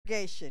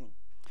congregation.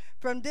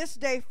 From this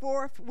day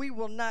forth, we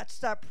will not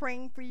stop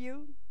praying for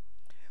you.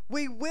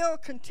 We will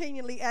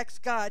continually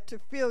ask God to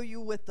fill you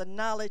with the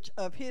knowledge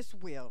of his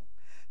will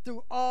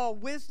through all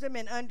wisdom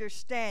and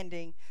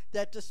understanding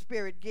that the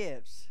Spirit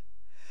gives,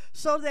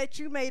 so that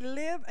you may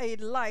live a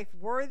life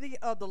worthy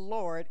of the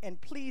Lord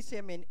and please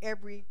him in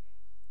every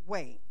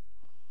way,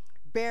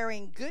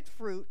 bearing good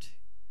fruit,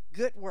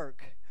 good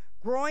work,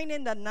 growing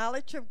in the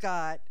knowledge of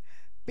God,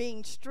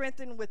 being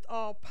strengthened with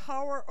all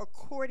power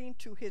according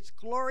to his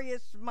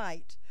glorious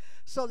might,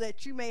 so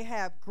that you may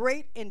have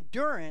great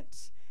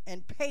endurance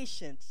and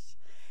patience,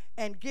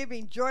 and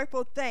giving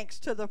joyful thanks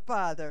to the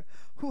Father,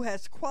 who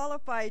has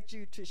qualified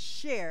you to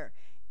share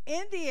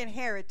in the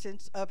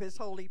inheritance of his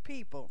holy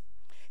people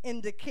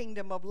in the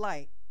kingdom of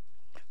light.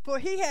 For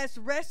he has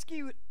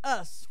rescued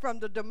us from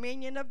the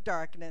dominion of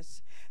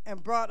darkness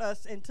and brought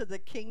us into the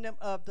kingdom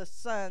of the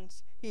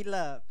sons he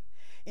loved,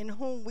 in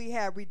whom we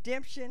have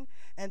redemption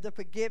and the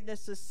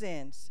forgiveness of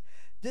sins.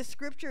 This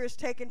scripture is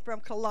taken from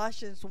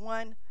Colossians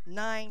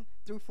 1:9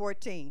 through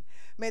 14.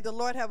 May the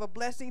Lord have a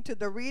blessing to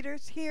the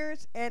readers,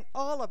 hearers, and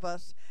all of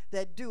us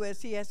that do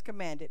as he has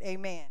commanded.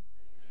 Amen.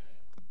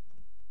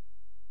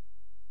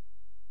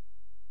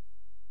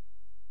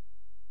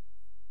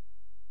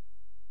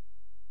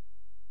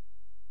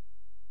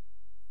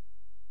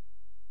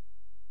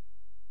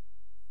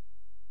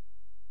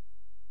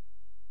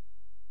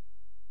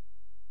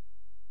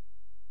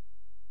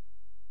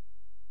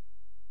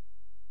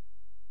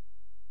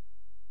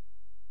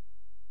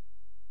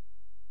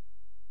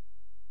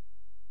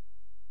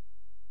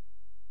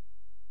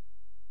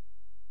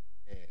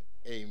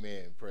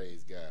 Amen.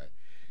 Praise God.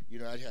 You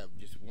know, I have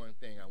just one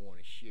thing I want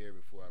to share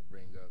before I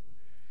bring up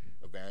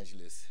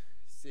Evangelist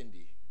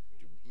Cindy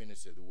to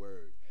minister the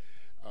word.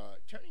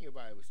 Turning your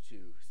Bibles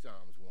to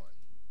Psalms 1.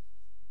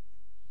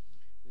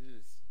 This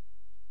is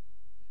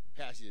a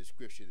passage of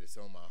scripture that's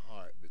on my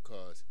heart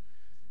because,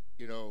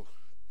 you know,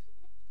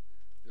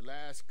 the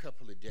last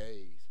couple of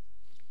days,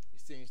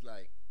 it seems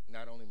like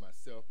not only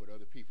myself but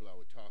other people I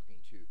was talking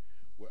to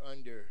were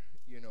under,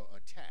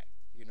 attack,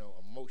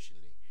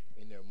 emotionally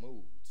in their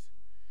moods.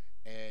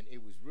 And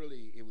it was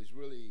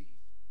really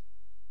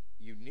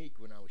unique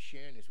when I was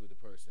sharing this with a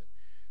person.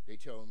 They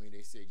told me,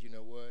 they said, you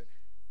know what,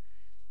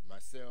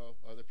 myself,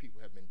 other people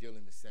have been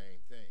dealing the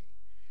same thing.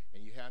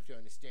 And you have to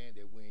understand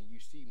that when you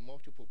see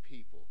multiple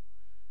people,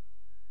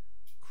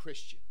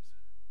 Christians,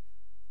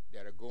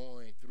 that are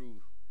going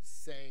through the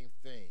same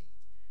thing,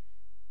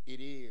 it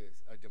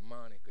is a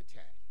demonic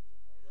attack.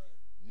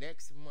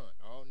 Next month,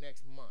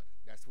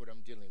 that's what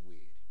I'm dealing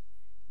with.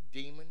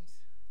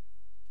 Demons,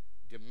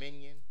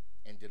 dominion,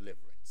 and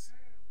deliverance.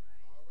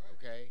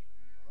 Okay?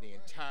 The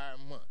entire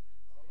month.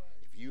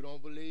 If you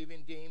don't believe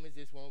in demons,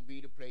 this won't be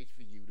the place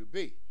for you to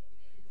be.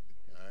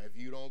 If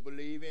you don't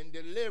believe in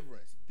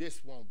deliverance,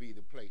 this won't be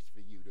the place for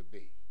you to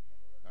be.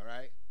 All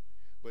right?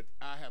 But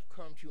I have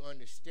come to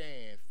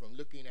understand from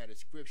looking at a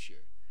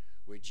scripture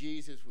where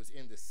Jesus was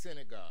in the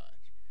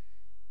synagogue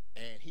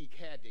and he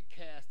had to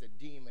cast a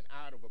demon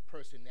out of a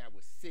person that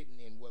was sitting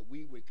in what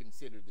we would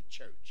consider the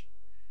church.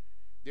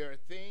 There are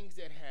things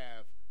that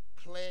have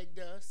plagued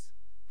us,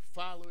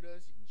 followed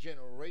us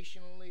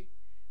generationally,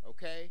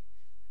 okay,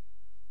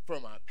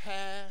 from our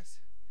past,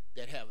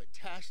 that have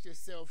attached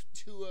themselves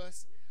to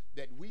us,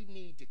 that we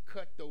need to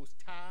cut those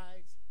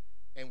ties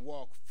and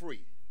walk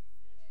free,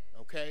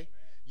 okay?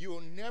 You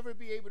will never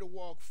be able to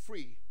walk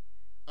free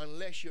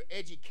unless you're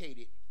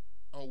educated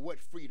on what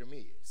freedom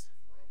is.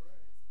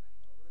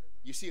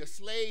 You see, a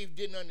slave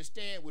didn't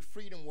understand what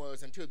freedom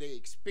was until they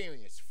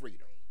experienced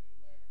freedom,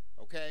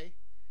 okay?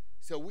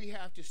 So we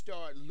have to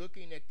start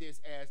looking at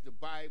this as the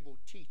Bible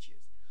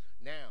teaches.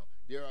 Now,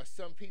 there are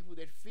some people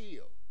that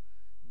feel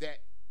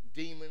that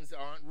demons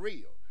aren't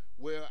real.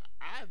 Well,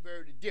 I've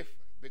heard different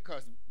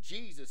because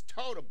Jesus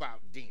taught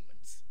about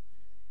demons.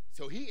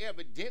 So he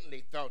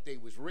evidently thought they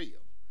was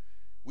real.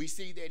 We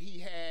see that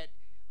he had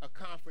a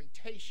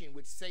confrontation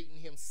with Satan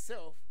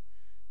himself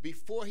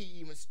before he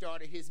even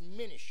started his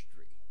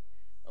ministry.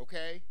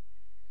 Okay?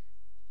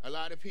 A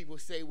lot of people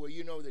say, well,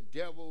 the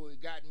devil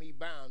got me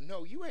bound.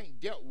 No, you ain't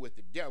dealt with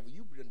the devil.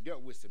 You've been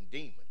dealt with some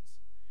demons.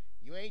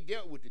 You ain't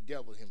dealt with the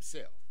devil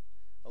himself,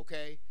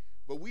 okay?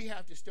 But we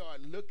have to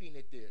start looking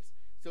at this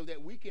so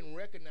that we can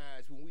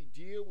recognize when we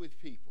deal with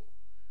people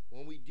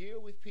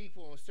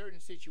on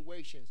certain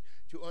situations,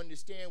 to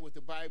understand what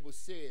the Bible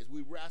says.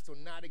 We wrestle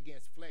not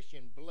against flesh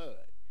and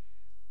blood,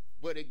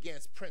 but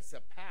against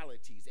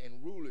principalities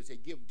and rulers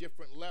that give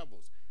different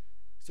levels.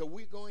 So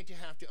we're going to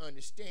have to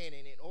understand,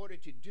 and in order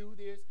to do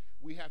this,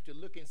 we have to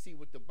look and see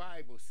what the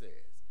Bible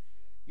says.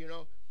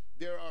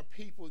 There are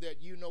people that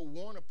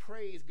want to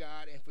praise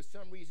God, and for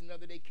some reason or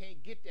other they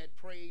can't get that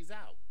praise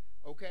out,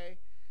 okay?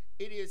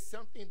 It is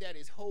something that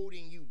is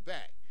holding you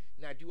back.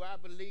 Now, do I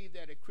believe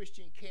that a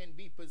Christian can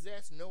be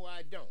possessed? No,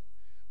 I don't.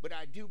 But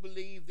I do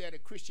believe that a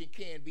Christian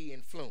can be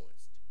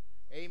influenced.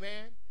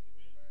 Amen?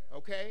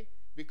 Okay?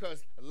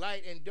 Because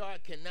light and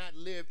dark cannot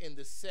live in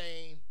the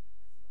same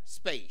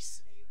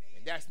space.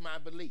 And that's my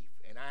belief.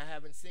 And I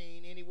haven't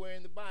seen anywhere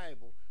in the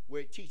Bible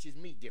where it teaches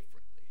me differently.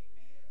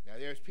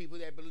 there's people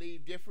that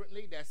believe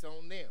differently. That's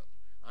on them.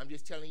 I'm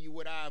just telling you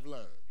what I've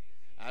learned.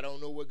 I don't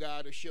know what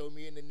God will show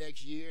me in the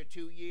next year or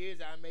 2 years.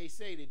 I may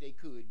say that they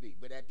could be.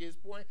 But at this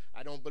point,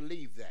 I don't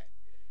believe that.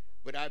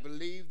 But I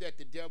believe that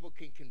the devil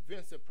can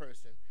convince a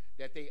person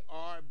that they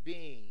are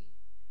being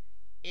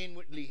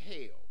inwardly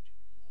held,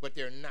 but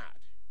they're not.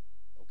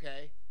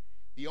 Okay?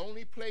 The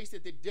only place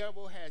that the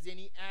devil has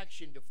any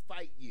action to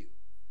fight you,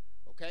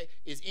 okay,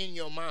 is in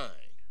your mind.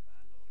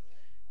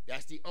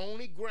 That's the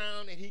only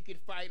ground that he can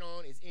fight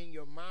on, is in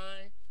your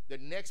mind. The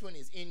next one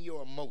is in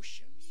your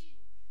emotions.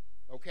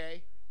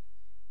 Okay?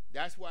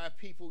 That's why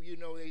people, you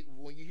know,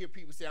 when you hear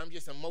people say, I'm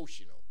just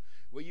emotional.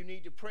 Well, you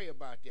need to pray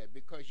about that,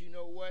 because you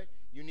know what?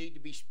 You need to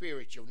be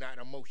spiritual, not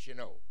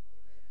emotional.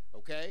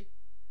 Okay?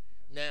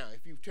 Now,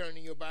 if you turn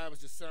in your Bibles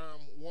to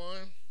Psalm 1,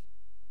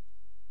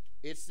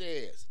 it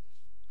says,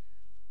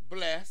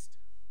 blessed.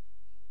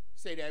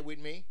 Say that with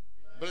me.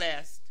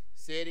 Blessed.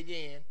 Say it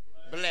again.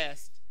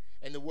 Blessed.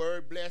 And the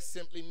word blessed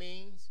simply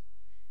means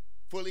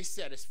fully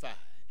satisfied.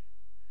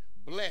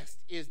 Blessed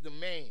is the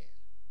man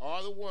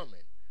or the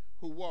woman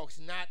who walks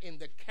not in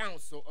the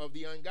counsel of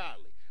the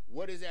ungodly.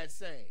 What is that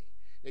saying?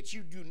 That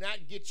you do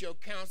not get your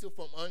counsel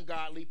from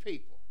ungodly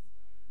people.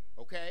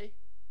 Okay?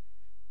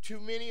 Too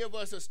many of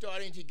us are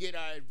starting to get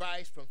our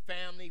advice from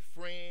family,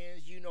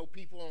 friends, you know,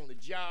 people on the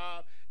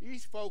job.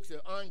 These folks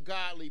are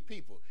ungodly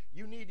people.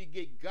 You need to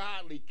get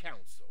godly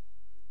counsel.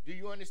 Do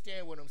you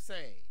understand what I'm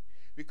saying?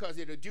 Because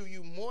it'll do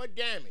you more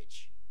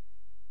damage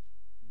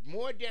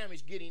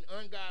getting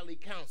ungodly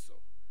counsel.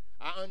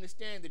 I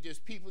understand that there's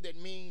people that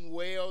mean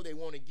well, they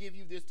want to give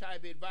you this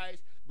type of advice,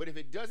 but if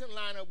it doesn't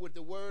line up with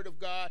the word of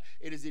God,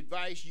 it is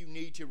advice you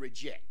need to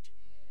reject.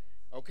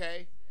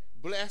 Okay?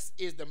 Blessed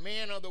is the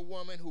man or the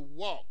woman who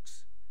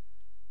walks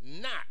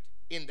not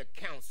in the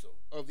counsel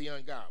of the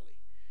ungodly,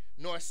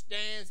 nor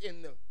stands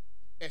in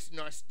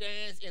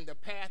the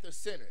path of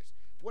sinners.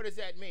 What does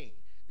that mean?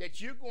 That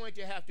you're going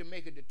to have to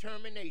make a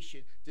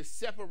determination to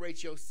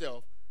separate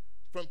yourself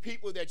from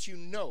people that you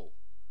know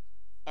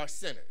are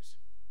sinners.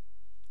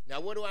 Now,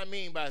 what do I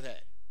mean by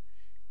that?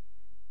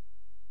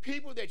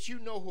 People that you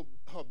know who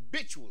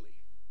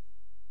habitually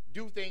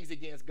do things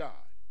against God.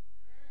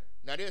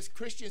 Now, there's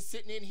Christians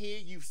sitting in here,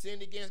 you've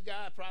sinned against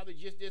God probably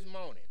just this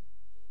morning.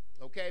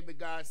 Okay, but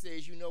God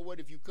says, you know what,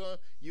 if you come,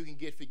 you can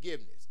get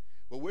forgiveness.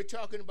 But we're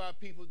talking about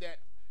people that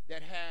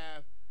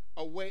have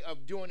a way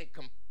of doing it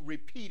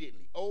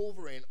repeatedly,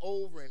 over and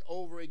over and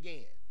over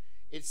again.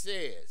 It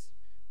says,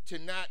 to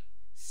not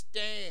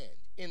stand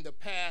in the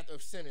path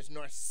of sinners,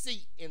 nor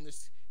seat in the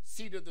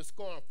seat of the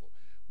scornful.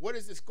 What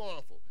is the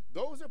scornful?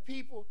 Those are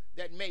people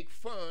that make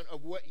fun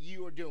of what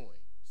you are doing,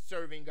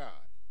 serving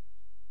God.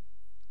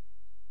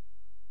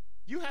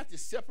 You have to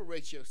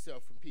separate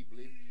yourself from people.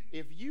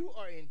 If you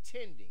are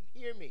intending,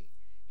 hear me,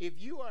 if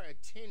you are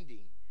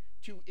intending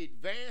to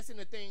advance in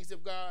the things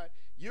of God,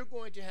 you're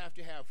going to have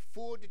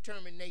full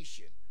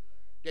determination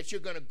that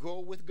you're going to go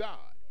with God.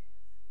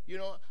 You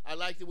know, I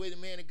like the way the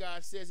man of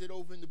God says it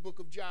over in the book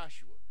of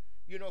Joshua.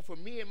 You know, for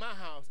me and my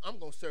house, I'm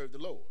going to serve the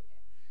Lord.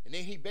 And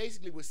then he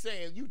basically was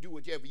saying, you do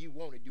whatever you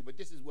want to do, but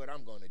this is what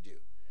I'm going to do.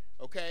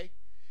 Okay?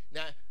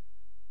 Now,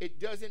 it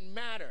doesn't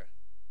matter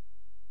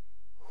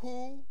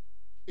who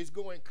is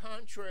going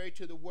contrary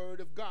to the word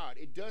of God.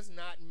 It does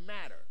not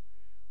matter.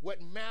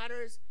 What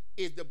matters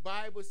is the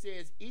Bible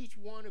says each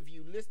one of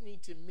you listening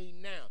to me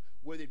now,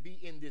 whether it be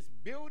in this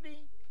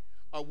building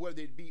or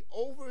whether it be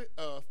over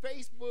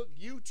Facebook,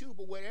 YouTube,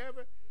 or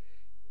whatever,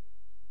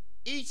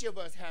 each of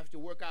us have to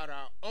work out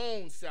our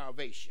own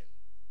salvation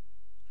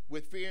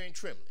with fear and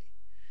trembling.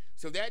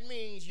 So that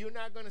means you're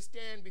not going to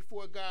stand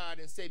before God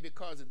and say,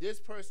 because of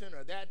this person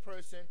or that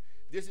person,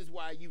 this is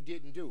why you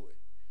didn't do it.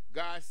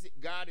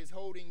 God is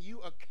holding you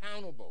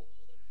accountable.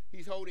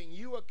 He's holding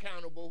you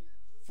accountable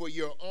for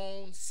your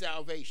own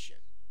salvation.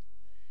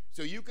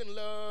 So you can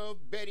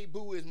love Betty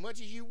Boo as much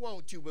as you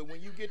want to, but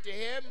when you get to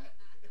heaven,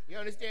 you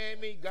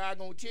understand me? God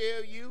going to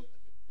tell you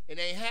it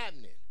ain't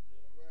happening.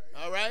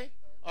 All right?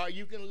 Or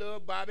you can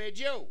love Bobby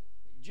Joe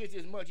just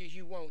as much as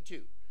you want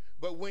to.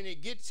 But when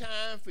it gets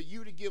time for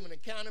you to give an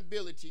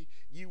accountability,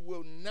 you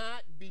will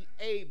not be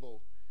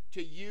able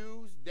to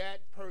use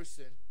that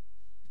person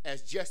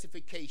as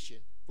justification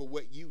for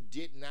what you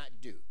did not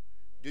do.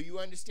 Do you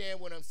understand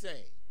what I'm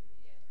saying?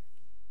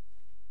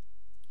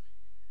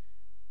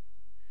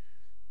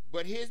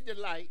 But his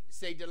delight,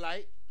 say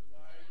delight.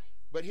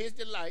 But his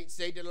delight,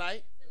 say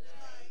delight.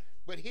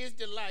 But his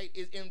delight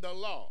is in the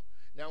law.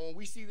 Now, when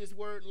we see this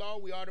word law,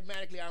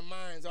 our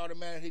minds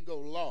automatically go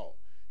law.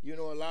 You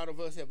know, a lot of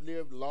us have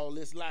lived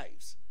lawless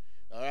lives.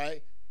 All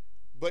right?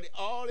 But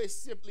all it's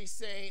simply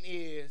saying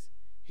is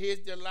his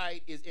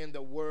delight is in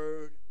the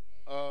word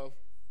of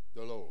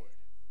the Lord.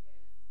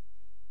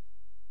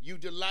 You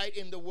delight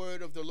in the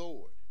word of the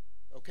Lord.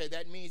 Okay,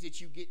 that means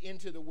that you get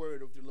into the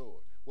word of the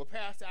Lord. Well,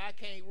 Pastor, I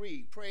can't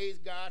read. Praise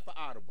God for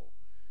Audible.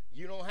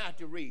 You don't have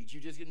to read. You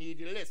just need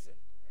to listen.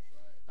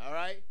 All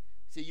right?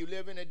 See, you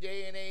live in a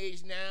day and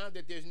age now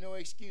that there's no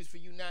excuse for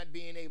you not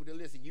being able to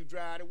listen. You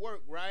drive to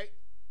work, right?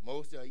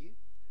 Most of you.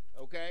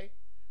 Okay?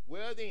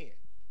 Well then,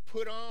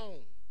 put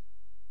on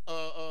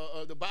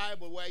the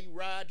Bible while you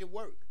ride to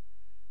work.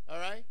 All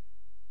right?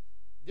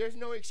 There's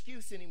no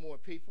excuse anymore,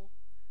 people.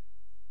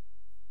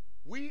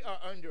 We are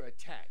under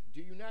attack.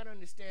 Do you not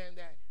understand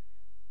that?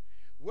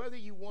 Whether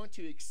you want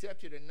to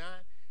accept it or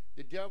not,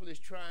 the devil is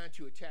trying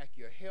to attack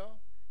your health.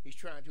 He's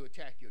trying to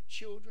attack your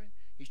children.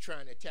 He's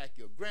trying to attack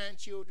your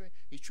grandchildren.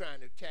 He's trying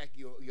to attack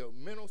your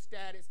mental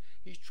status.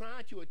 He's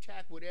trying to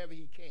attack whatever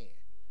he can.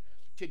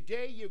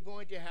 Today, you're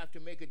going to have to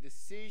make a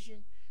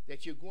decision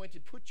that you're going to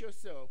put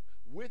yourself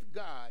with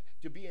God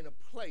to be in a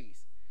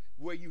place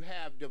where you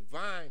have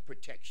divine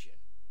protection.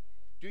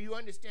 Do you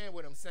understand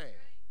what I'm saying?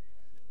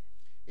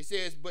 It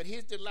says, but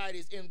his delight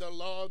is in the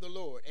law of the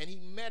Lord, and he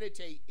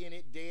meditate in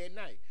it day and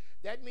night.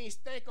 That means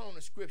think on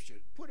the scripture.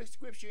 Put a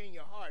scripture in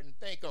your heart and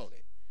think on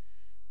it.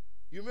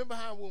 You remember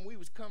how when we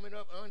was coming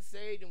up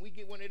unsaved and we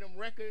get one of them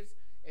records,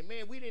 and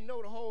man, we didn't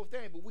know the whole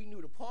thing, but we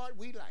knew the part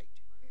we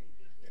liked.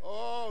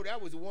 Oh,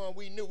 that was the one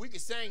we knew. We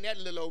could sing that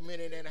little old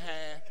minute and a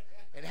half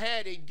and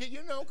had it.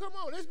 You know, come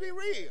on, let's be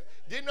real.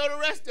 Didn't know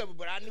the rest of it,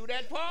 but I knew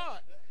that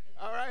part.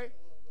 All right?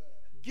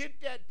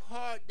 Get that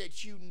part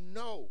that you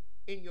know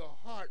in your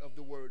heart of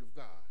the Word of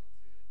God.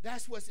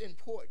 That's what's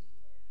important.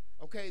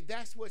 Okay?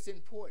 That's what's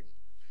important.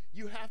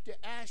 You have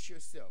to ask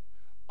yourself,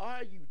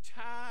 are you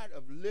tired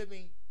of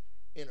living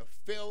in a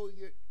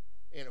failure,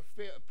 in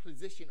a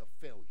position of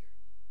failure?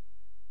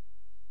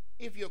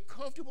 If you're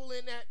comfortable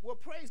in that, well,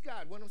 praise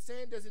God. What I'm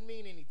saying doesn't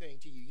mean anything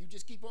to you. You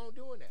just keep on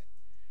doing that.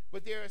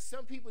 But there are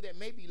some people that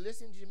may be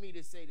listening to me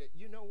to say that,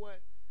 you know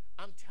what?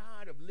 I'm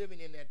tired of living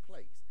in that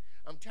place.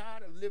 I'm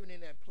tired of living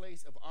in that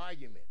place of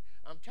argument.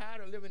 I'm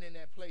tired of living in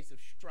that place of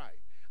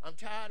strife. I'm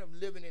tired of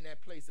living in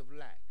that place of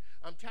lack.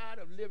 I'm tired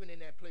of living in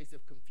that place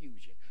of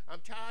confusion. I'm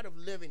tired of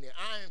living there.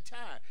 I am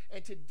tired.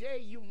 And today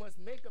you must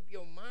make up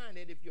your mind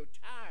that if you're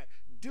tired,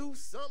 do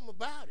something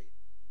about it.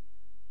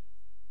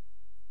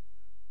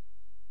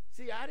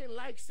 See, I didn't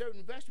like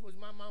certain vegetables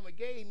my mama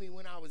gave me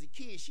when I was a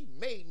kid. She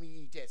made me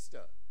eat that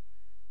stuff,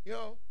 you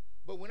know.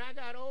 But when I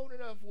got old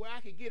enough where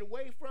I could get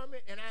away from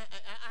it, and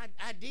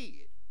I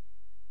did.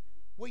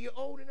 Well, you're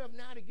old enough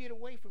now to get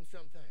away from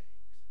some things.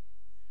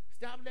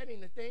 Stop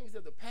letting the things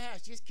of the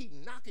past just keep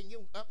knocking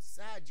you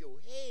upside your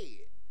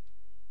head.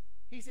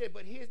 He said,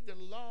 but here's the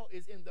law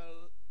is in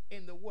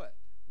the what?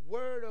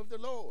 Word of the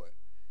Lord.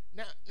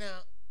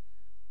 Now,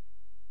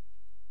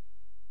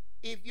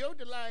 if your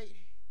delight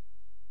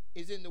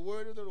is in the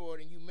word of the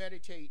Lord and you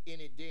meditate in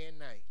it day and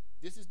night,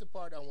 this is the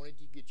part I wanted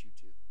to get you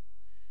to.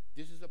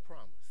 This is a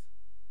promise.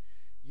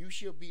 You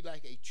shall be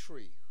like a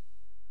tree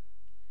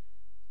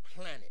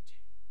planted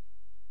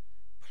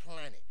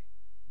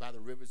by the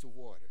rivers of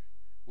water.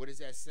 What is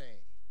that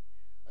saying?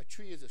 A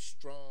tree is a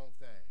strong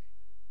thing.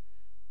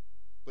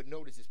 But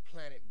notice it's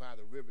planted by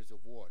the rivers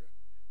of water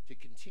to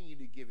continue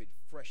to give it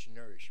fresh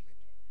nourishment,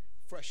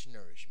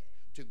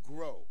 to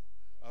grow.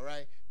 All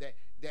right? That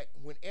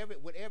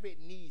whatever it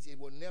needs, it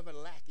will never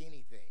lack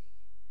anything.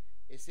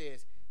 It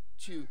says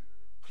to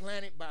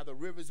plant it by the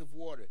rivers of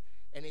water.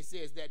 And it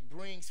says that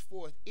brings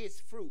forth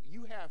its fruit.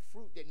 You have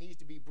fruit that needs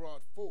to be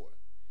brought forth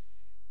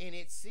in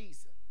its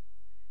season.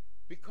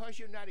 Because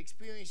you're not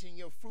experiencing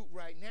your fruit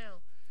right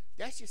now,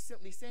 that's just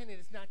simply saying that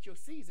it's not your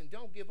season.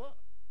 Don't give up.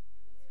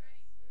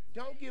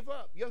 Don't give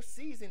up. Your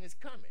season is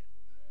coming.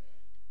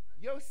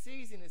 Your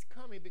season is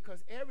coming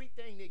because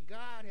everything that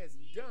God has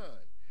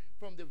done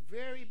from the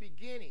very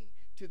beginning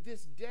to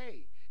this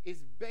day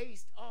is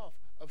based off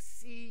of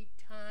seed,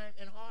 time,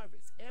 and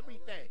harvest.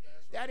 Everything.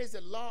 That is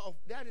a law of,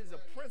 that is a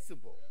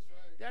principle.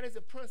 That is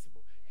a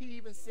principle. He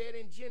even said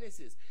in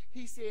Genesis,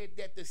 he said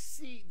that the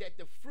seed, that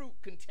the fruit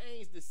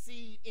contains the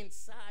seed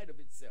inside of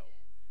itself.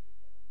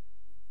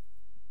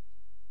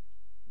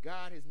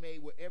 God has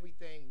made where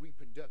everything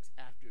reproducts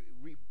after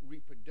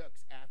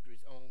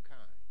its own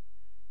kind.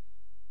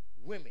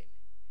 Women,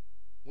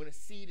 when a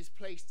seed is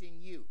placed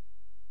in you,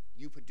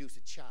 you produce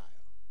a child.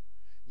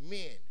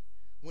 Men,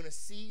 when a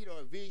seed or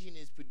a vision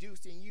is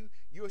produced in you,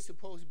 you're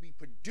supposed to be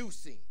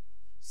producing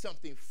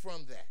something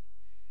from that.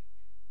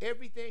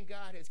 Everything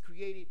God has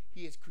created,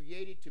 he has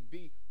created to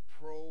be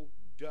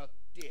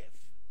productive.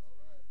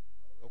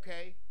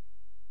 Okay?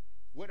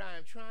 What I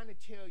am trying to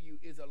tell you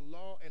is a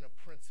law and a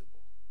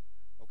principle.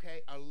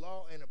 Okay? A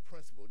law and a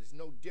principle. There's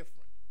no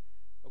different.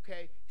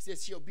 Okay? It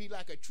says she'll be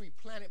like a tree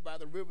planted by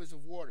the rivers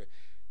of water,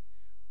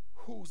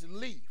 whose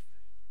leaf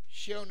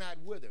shall not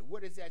wither.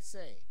 What is that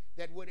saying?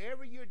 That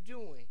whatever you're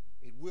doing,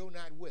 it will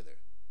not wither.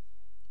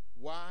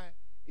 Why?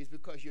 It's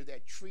because you're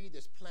that tree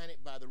that's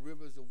planted by the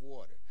rivers of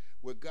water,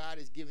 where God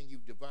is giving you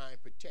divine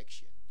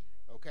protection.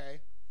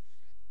 Okay?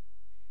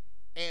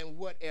 And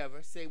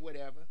whatever, say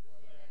whatever.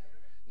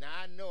 Now,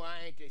 I know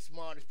I ain't the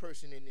smartest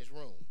person in this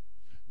room,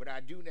 but I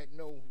do not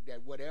know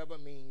that whatever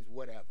means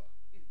whatever.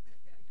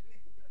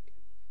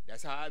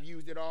 That's how I've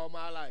used it all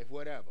my life,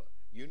 whatever.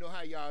 You know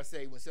how y'all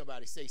say when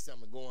somebody say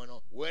something going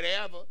on,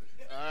 whatever, all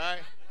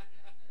right?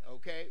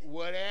 Okay,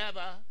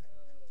 whatever.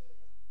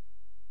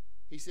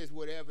 He says,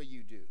 whatever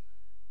you do,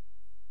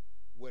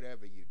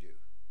 whatever you do.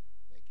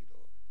 Thank you,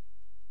 Lord.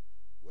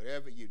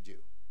 Whatever you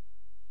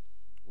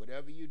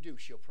do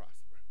shall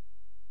prosper.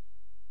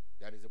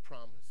 That is a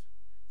promise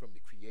from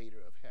the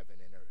creator of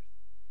heaven and earth.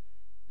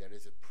 That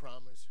is a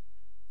promise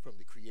from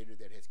the creator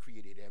that has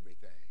created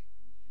everything.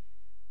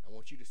 I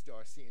want you to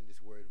start seeing this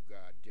word of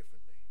God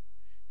differently.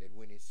 That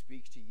when it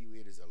speaks to you,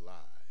 it is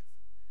alive.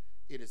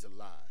 It is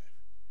alive.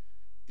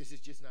 This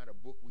is just not a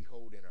book we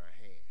hold in our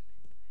hand.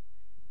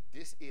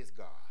 This is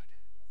God.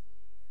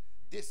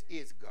 This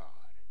is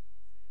God.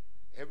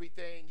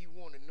 Everything you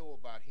want to know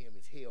about him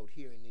is held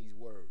here in these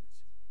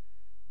words.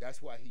 That's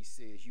why he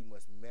says you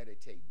must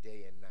meditate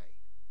day and night.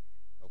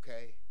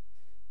 Okay?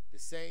 The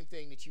same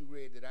thing that you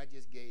read that I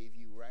just gave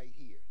you right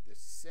here, the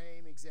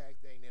same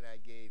exact thing that I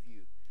gave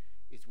you,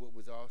 is what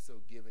was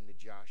also given to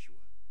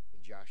Joshua in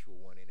Joshua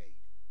 1 and 8. It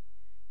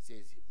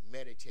says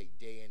meditate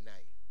day and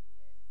night.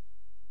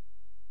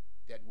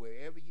 That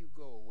wherever you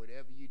go,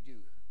 whatever you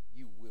do,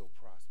 you will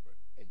prosper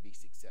and be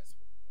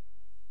successful.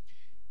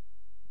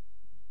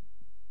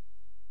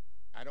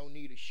 I don't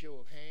need a show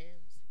of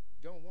hands.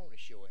 Don't want a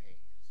show of hands.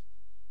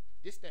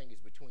 This thing is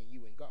between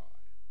you and God.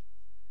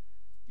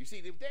 You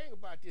see, the thing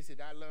about this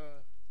that I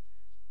love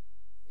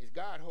is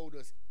God holds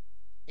us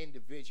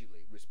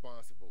individually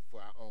responsible for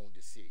our own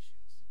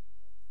decisions.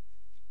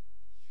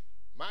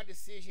 My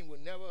decision will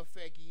never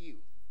affect you,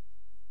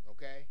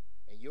 okay?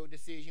 And your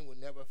decision will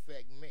never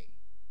affect me.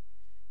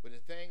 But the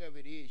thing of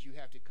it is, you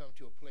have to come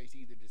to a place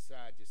either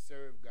decide to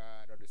serve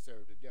God or to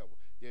serve the devil.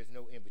 There's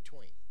no in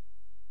between.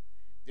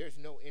 There's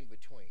no in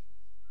between.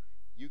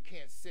 You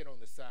can't sit on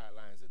the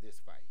sidelines of this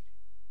fight.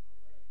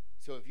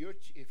 So if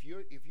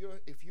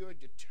you're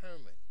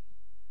determined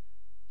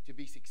to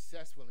be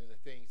successful in the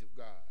things of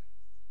God,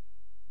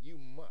 you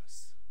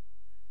must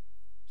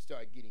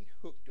start getting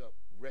hooked up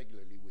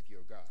regularly with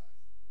your God.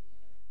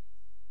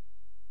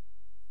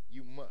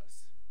 You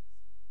must.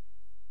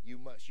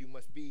 You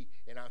must be,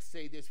 and I'll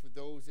say this for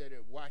those that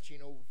are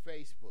watching over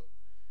Facebook.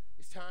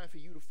 It's time for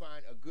you to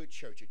find a good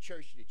church, a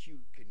church that you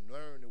can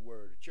learn the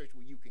word, a church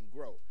where you can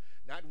grow.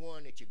 Not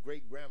one that your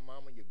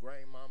great-grandmama, your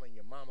grandmama, and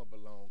your mama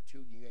belong to.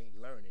 You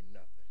ain't learning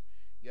nothing.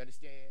 You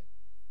understand?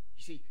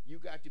 You see, you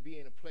got to be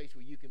in a place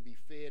where you can be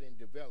fed and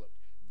developed.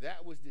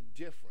 That was the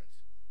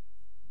difference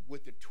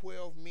with the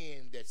 12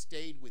 men that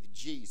stayed with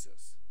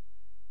Jesus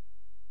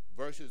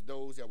versus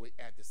those that were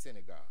at the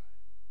synagogue.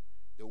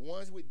 The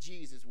ones with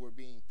Jesus were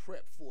being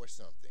prepped for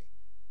something.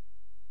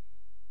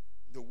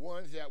 The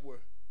ones that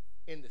were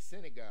in the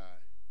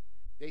synagogue,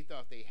 they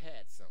thought they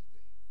had something.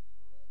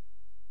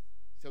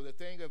 So the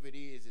thing of it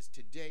is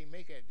today,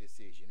 make that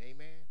decision.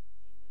 Amen?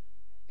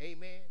 Amen?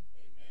 Amen?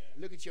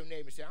 Look at your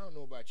neighbor and say, I don't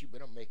know about you,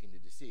 but I'm making the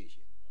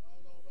decision. I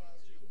don't know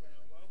about you, man,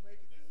 but I'm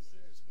making the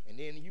decision. And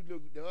then you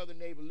look, the other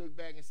neighbor look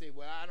back and say,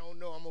 well, I don't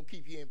know. I'm going to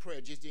keep you in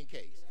prayer just in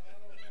case. I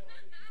don't know.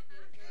 I'm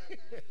going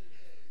to keep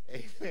you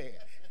in prayer. Amen.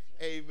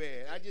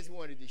 Amen. I just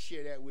wanted to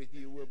share that with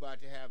you. We're about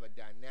to have a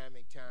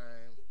dynamic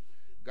time.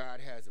 God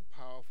has a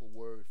powerful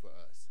word for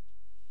us.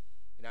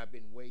 And I've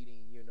been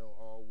waiting,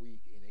 all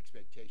week in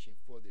expectation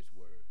for this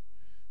word.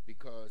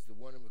 Because the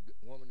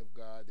woman of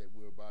God that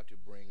we're about to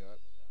bring up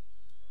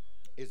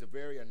is a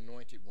very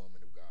anointed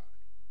woman of God.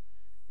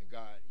 And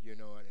God,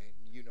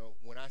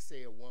 when I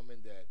say a woman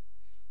that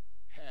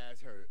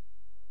has her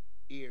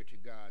ear to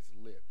God's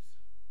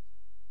lips,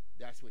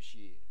 that's what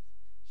she is.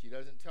 She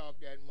doesn't talk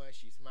that much.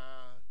 She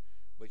smiles.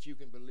 But you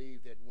can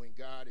believe that when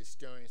God is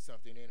stirring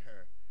something in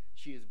her,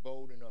 she is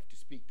bold enough to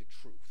speak the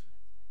truth.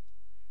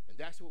 And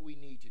that's what we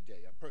need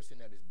today, a person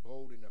that is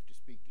bold enough to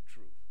speak the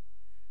truth.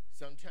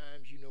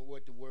 Sometimes, you know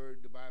what, the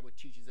Bible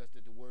teaches us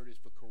that the word is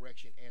for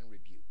correction and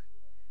rebuke.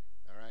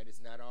 All right?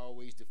 It's not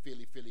always the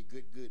Philly,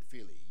 good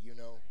Philly,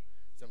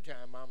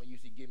 Sometimes mama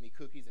used to give me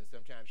cookies, and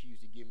sometimes she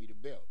used to give me the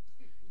belt.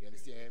 You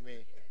understand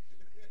me?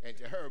 And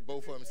to her,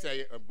 both of them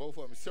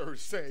serve the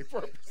same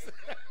purpose.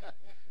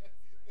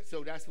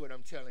 So that's what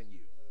I'm telling you.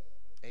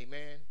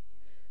 Amen?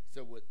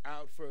 So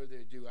without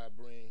further ado, I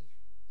bring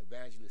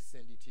Evangelist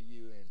Cindy to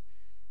you, and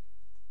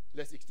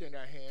let's extend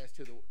our hands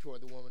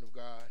toward the woman of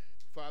God.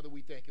 Father,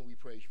 we thank and we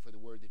praise you for the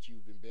word that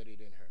you've embedded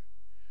in her.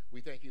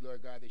 We thank you,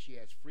 Lord God, that she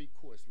has free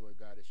course, Lord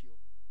God, that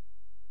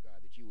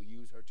you will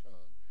use her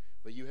tongue.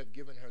 But you have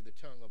given her the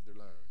tongue of the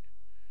learned.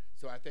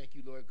 So I thank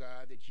you, Lord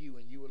God, that you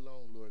and you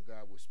alone, Lord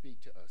God, will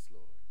speak to us,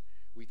 Lord.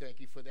 We thank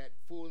you for that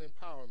full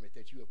empowerment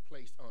that you have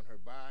placed on her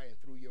by and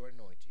through your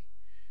anointing.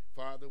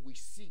 Father, we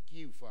seek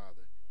you,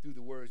 Father, through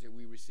the words that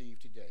we receive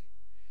today.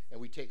 And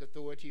we take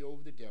authority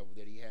over the devil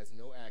that he has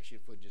no action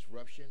for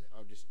disruption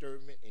or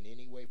disturbance in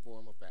any way,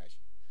 form, or fashion.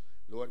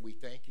 Lord, we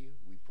thank you.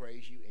 We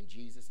praise you in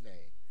Jesus'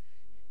 name.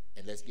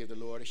 And let's give the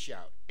Lord a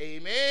shout.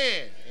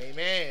 Amen.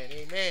 Amen.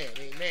 Amen.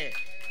 Amen.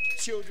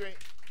 Children,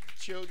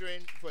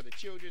 for the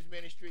children's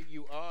ministry,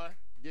 you are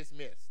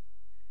dismissed.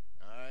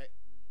 All right.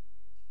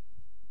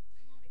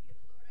 Come on and give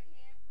the Lord a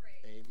hand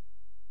praise. Amen.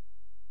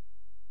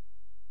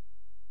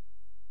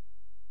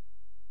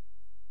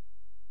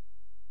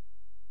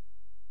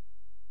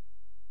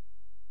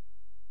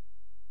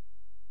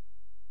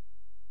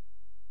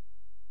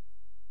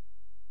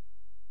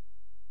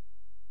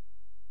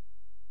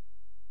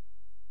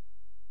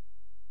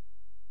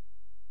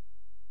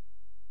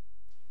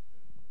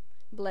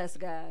 Bless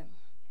God.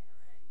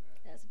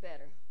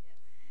 better.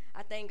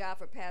 I thank God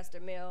for Pastor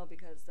Mel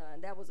because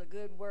that was a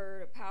good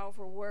word, a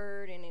powerful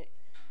word, and it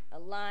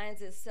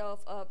aligns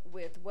itself up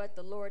with what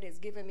the Lord has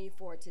given me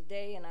for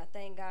today. And I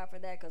thank God for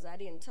that because I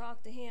didn't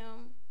talk to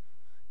him,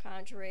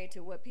 contrary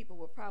to what people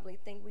would probably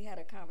think. We had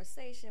a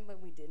conversation,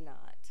 but we did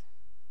not.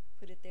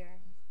 Put it there.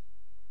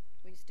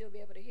 Will you still be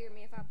able to hear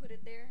me if I put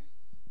it there?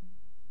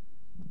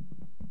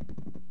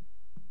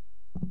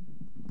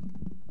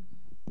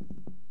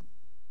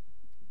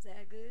 Is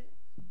that good?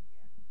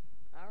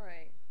 All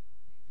right.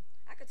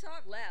 I could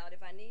talk loud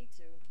if I need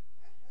to.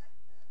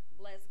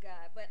 Bless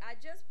God. But I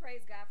just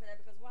praise God for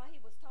that because while he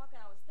was talking,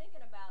 I was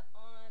thinking about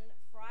on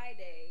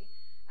Friday,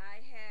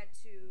 I had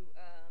to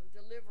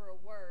deliver a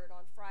word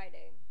on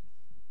Friday.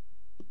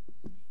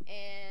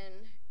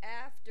 And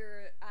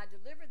after I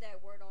delivered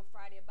that word on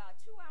Friday, about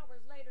 2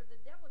 hours later, the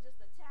devil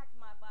just attacked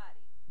my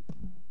body.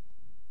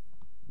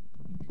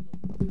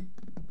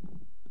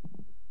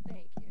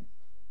 Thank you.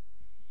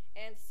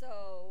 And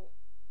so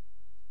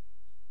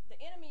the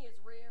enemy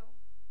is real.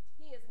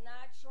 He is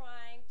not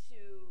trying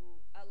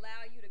to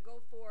allow you to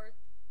go forth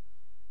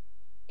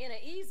in an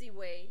easy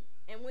way.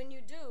 And when you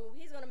do,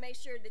 he's going to make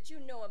sure that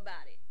you know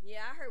about it.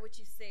 Yeah, I heard what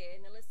you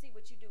said. Now let's see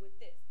what you do with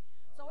this.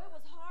 So it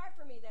was hard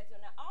for me that day.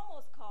 And I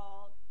almost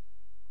called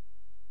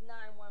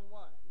 911.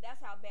 That's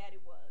how bad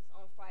it was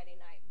on Friday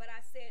night. But I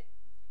said,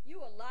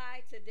 you a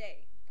lie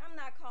today. I'm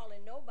not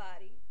calling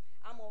nobody.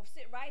 I'm going to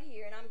sit right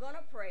here and I'm going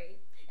to pray.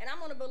 And I'm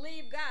going to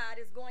believe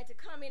God is going to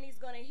come in. He's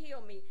going to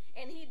heal me.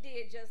 And he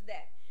did just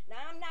that.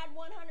 Now, I'm not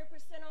 100%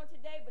 on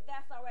today, but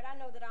that's all right. I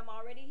know that I'm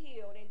already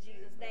healed in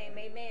Jesus' name.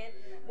 Amen.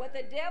 What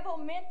the devil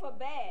meant for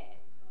bad,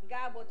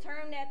 God will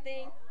turn that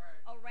thing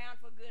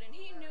around for good. And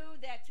he knew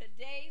that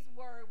today's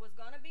word was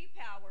going to be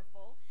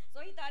powerful.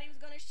 So he thought he was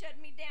going to shut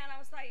me down. I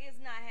was like,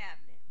 it's not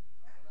happening.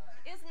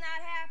 It's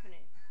not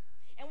happening.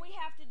 And we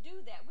have to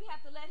do that. We have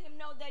to let him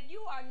know that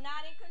you are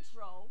not in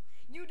control.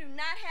 You do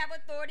not have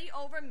authority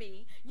over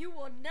me. You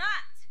will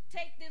not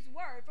take this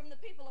word from the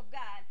people of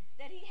God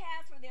that he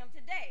has for them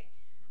today.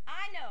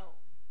 I know,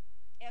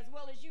 as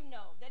well as you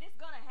know, that it's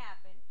going to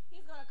happen.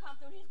 He's going to come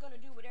through and he's going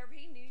to do whatever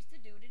he needs to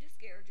do to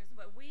discourage us.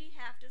 But we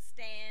have to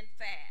stand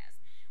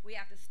fast. We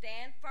have to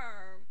stand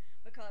firm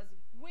because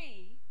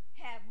we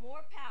have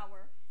more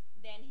power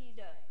than he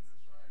does.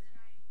 That's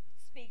right.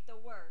 Speak the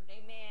word.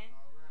 Amen.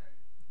 All right.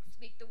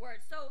 Speak the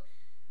word. So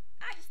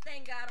I just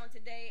thank God on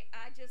today.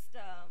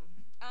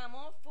 I'm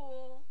on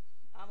full.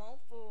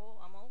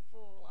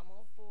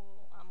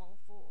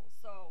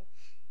 So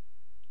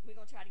we're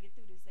going to try to get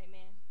through this.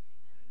 Amen.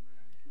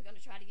 We're going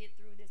to try to get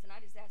through this. And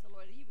I just ask the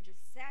Lord that he would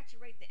just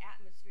saturate the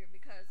atmosphere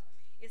because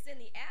it's in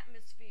the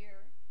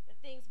atmosphere that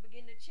things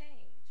begin to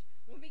change.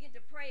 When we begin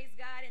to praise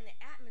God in the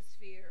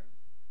atmosphere,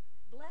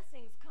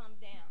 blessings come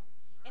down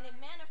and it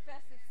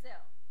manifests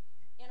itself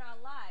in our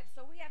lives.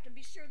 So we have to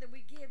be sure that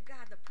we give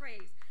God the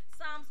praise.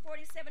 Psalms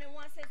 47:1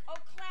 says,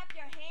 oh, clap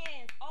your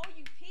hands, all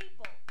you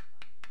people.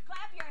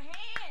 Clap your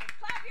hands.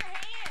 Clap your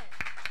hands.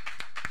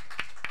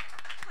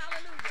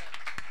 Hallelujah.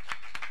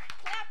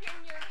 Clapping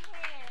your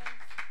hands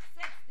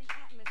sets the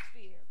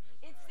atmosphere.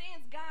 It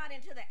sends God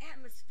into the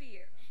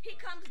atmosphere. He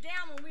comes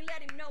down when we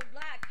let him know,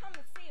 God, come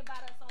and see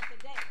about us on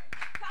today.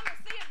 Come and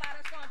see about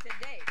us on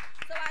today.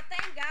 So I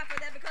thank God for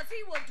that because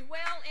he will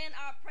dwell in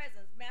our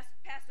presence.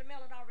 Pastor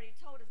Mel had already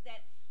told us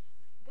that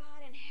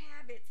God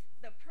inhabits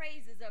the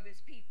praises of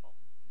his people.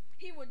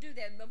 He will do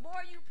that. The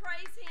more you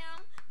praise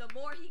him, the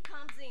more he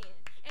comes in.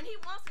 And he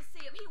wants to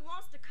see him. He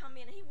wants to come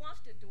in. He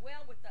wants to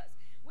dwell with us.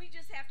 We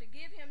just have to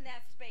give him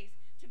that space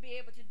to be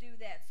able to do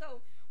that. So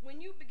when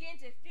you begin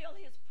to feel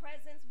his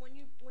presence, when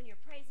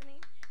you're praising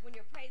him,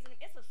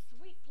 it's a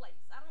sweet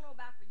place. I don't know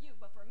about for you,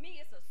 but for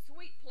me, it's a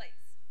sweet place.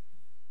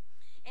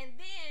 And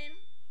then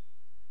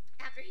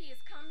after he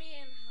has come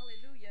in,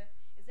 hallelujah,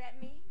 is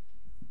that me?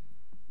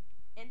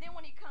 And then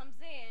when he comes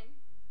in,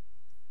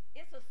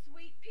 it's a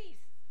sweet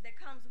peace that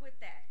comes with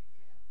that.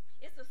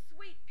 It's a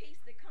sweet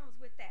peace that comes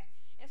with that.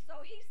 And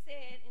so he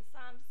said in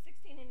Psalm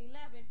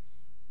 16:11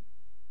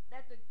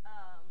 that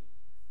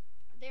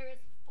there is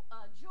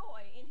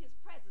joy in his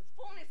presence,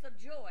 fullness of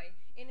joy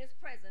in his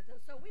presence. And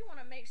so we want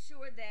to make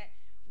sure that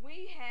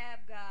we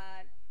have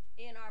God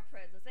in our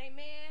presence.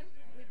 Amen.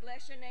 We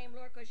bless your name,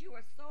 Lord, because you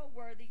are so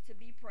worthy to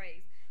be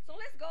praised. So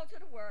let's go to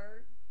the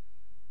word.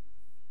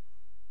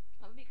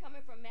 I'll be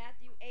coming from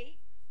Matthew 8.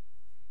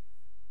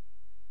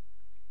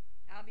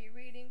 I'll be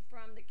reading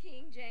from the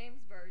King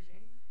James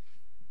Version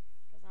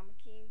because I'm a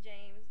King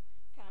James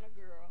kind of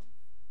girl.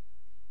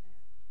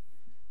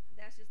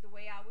 That's just the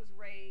way I was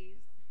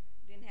raised.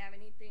 Didn't have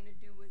anything to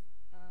do with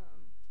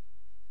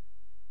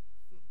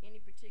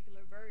any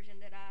particular version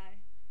that I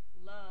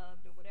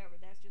loved or whatever.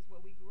 That's just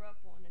what we grew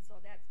up on. And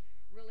so that's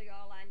really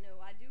all I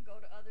know. I do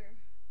go to other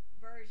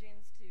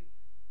versions to,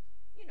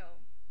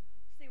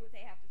 see what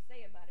they have to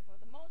say about it. For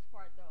the most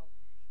part, though,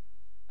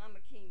 I'm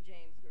a King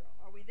James girl.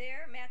 Are we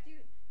there? Matthew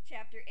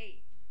chapter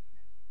 8.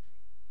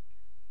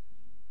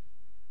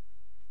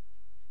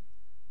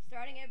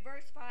 Starting at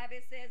verse 5,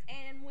 it says,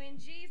 and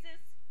when Jesus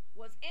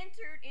was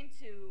entered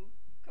into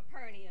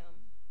Capernaum,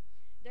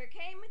 there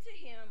came unto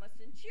him a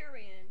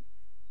centurion,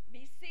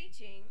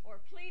 beseeching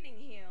or pleading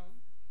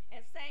him,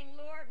 and saying,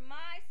 Lord,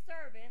 my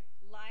servant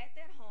lieth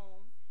at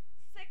home,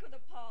 sick of the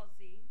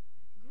palsy,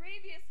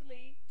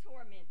 grievously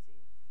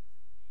tormented.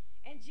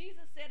 And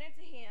Jesus said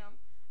unto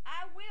him,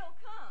 I will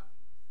come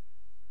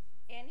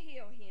and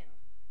heal him.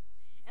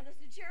 And the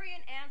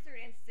centurion answered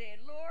and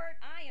said, Lord,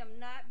 I am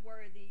not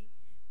worthy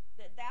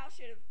that thou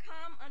shouldest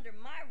come under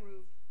my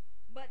roof,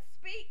 but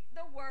speak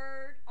the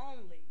word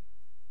only,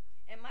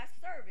 and my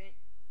servant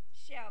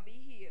shall be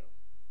healed.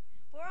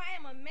 For I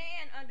am a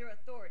man under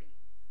authority,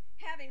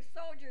 having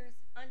soldiers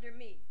under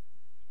me.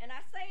 And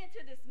I say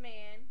unto this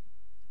man,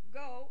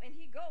 Go, and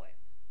he goeth.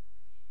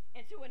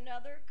 And to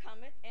another,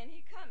 Cometh, and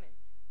he cometh.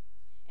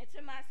 And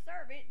to my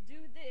servant,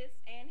 Do this,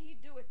 and he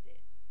doeth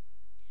it.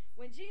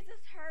 When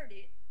Jesus heard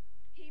it,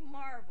 he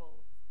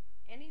marveled,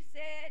 and he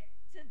said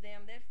to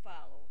them that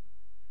followed,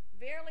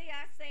 Verily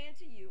I say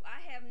unto you,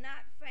 I have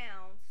not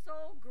found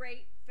so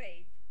great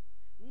faith,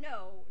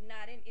 no,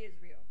 not in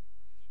Israel.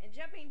 And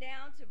jumping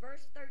down to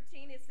verse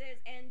 13, it says,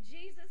 And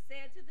Jesus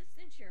said to the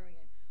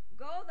centurion,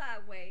 Go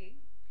thy way,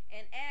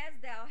 and as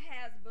thou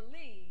hast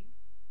believed,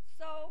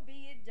 so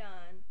be it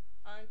done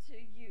unto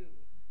you.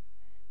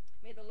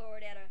 May the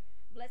Lord add a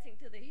blessing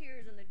to the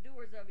hearers and the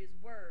doers of his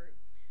word.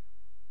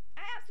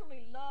 I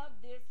absolutely love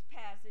this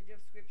passage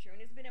of Scripture,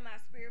 and it's been in my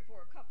spirit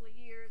for a couple of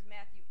years,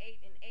 Matthew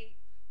 8:8.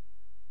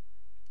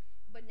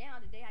 But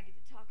now today I get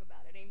to talk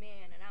about it,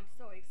 amen, and I'm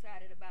so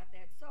excited about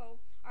that. So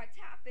our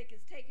topic is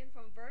taken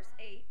from verse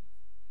 8,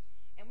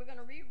 and we're going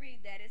to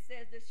reread that. It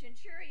says, The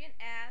centurion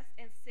asked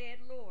and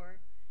said, Lord,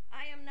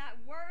 I am not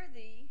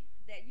worthy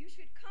that you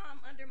should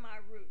come under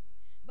my roof,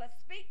 but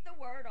speak the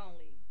word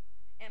only,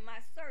 and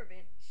my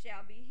servant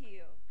shall be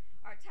healed.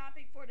 Our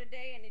topic for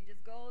today, and it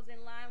just goes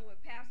in line with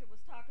what Pastor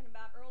was talking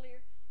about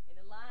earlier, and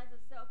it lines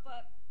itself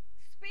up.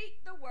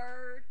 Speak the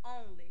word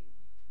only.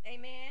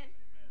 Amen?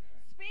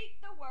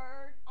 Speak the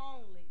word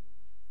only.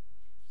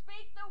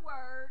 Speak the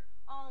word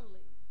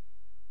only.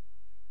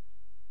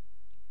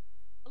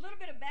 A little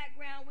bit of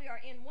background. We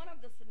are in one of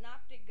the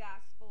synoptic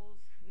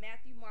gospels.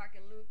 Matthew, Mark,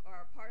 and Luke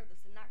are part of the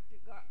synoptic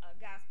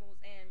gospels,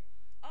 and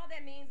all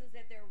that means is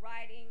that they're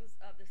writings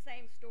of the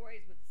same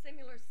stories with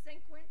similar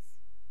sequence,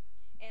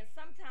 and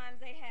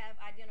sometimes they have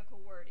identical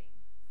wording.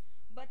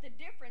 But the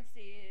difference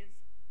is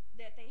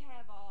that they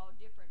have all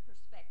different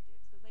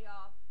perspectives, because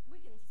we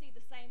can see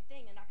the same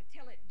thing, and I could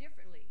tell it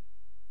differently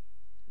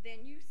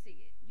than you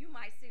see it. You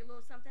might see a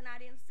little something I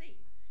didn't see.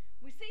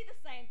 We see the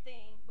same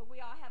thing, but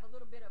we all have a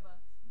little bit of a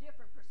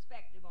different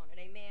perspective on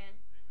it. Amen?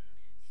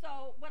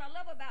 So what I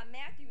love about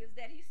Matthew is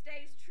that he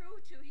stays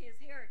true to his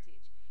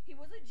heritage. He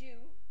was a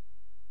Jew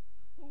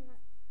who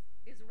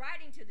is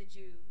writing to the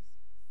Jews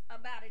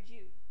about a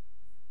Jew.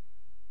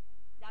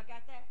 Y'all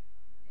got that?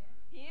 Yeah.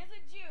 He is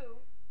a Jew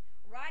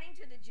writing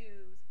to the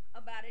Jews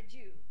about a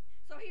Jew.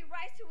 So he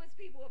writes to his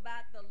people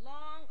about the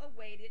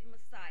long-awaited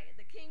Messiah,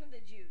 the King of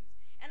the Jews.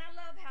 And I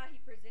love how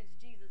he presents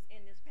Jesus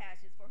in this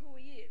passage for who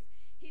he is.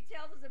 He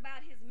tells us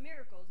about his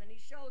miracles, and he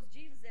shows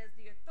Jesus as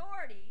the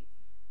authority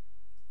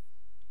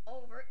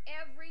over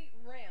every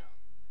realm.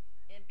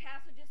 And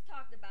Pastor just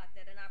talked about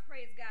that, and I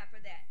praise God for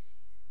that.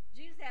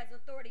 Jesus has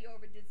authority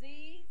over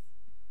disease.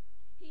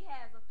 He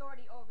has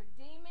authority over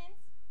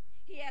demons.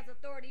 He has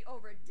authority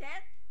over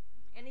death,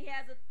 and he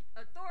has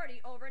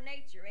authority over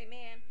nature.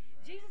 Amen.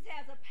 Jesus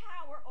has a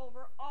power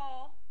over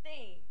all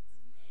things.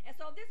 And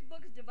so this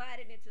book is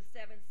divided into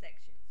 7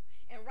 sections.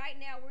 And right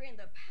now we're in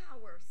the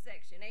power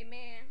section.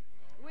 Amen.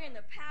 We're in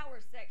the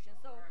power section.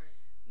 So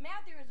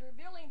Matthew is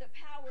revealing the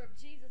power of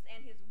Jesus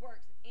and his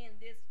works in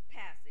this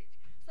passage.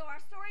 So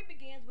our story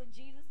begins with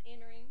Jesus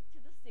entering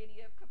to the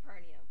city of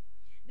Capernaum.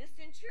 This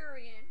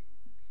centurion,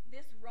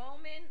 this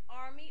Roman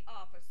army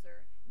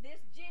officer,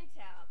 this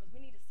Gentile, because we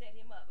need to set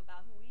him up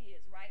about who he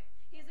is, right?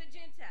 He's a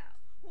Gentile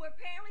who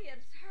apparently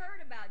has heard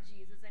about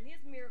Jesus and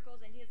his miracles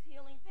and his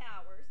healing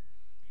powers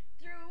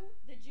through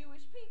the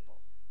Jewish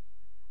people,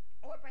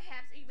 or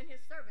perhaps even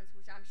his servants,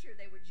 which I'm sure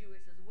they were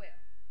Jewish as well.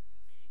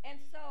 And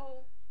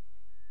so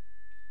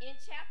in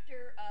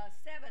chapter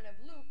 7 of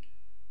Luke,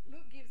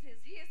 Luke gives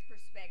his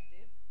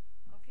perspective.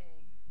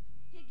 Okay.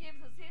 He gives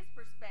us his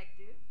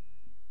perspective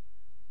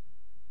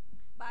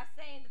by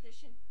saying that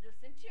the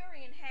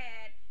centurion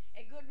had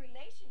a good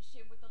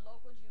relationship with the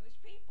local Jewish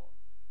people,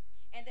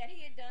 and that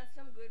he had done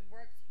some good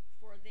works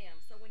for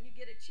them. So when you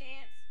get a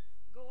chance,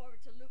 go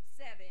over to Luke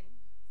 7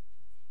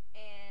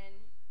 and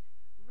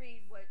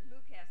read what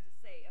Luke has to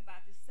say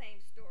about this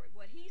same story,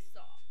 what he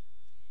saw.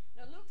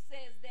 Now Luke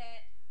says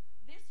that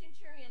this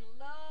centurion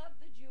loved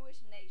the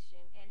Jewish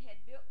nation and had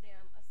built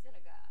them a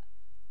synagogue.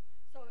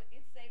 So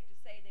it's safe to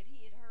say that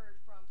he had heard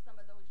from some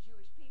of those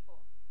Jewish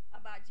people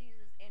about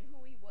Jesus and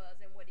who he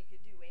was and what he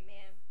could do.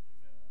 Amen.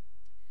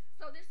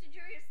 So this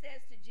centurion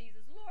says to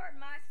Jesus, Lord,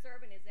 my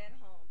servant is at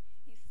home.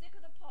 He's sick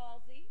of the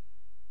palsy.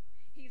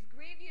 He's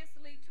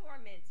grievously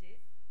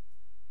tormented.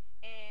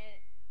 And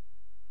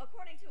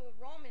according to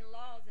Roman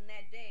laws in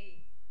that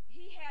day,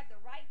 he had the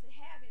right to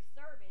have his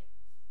servant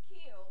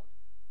killed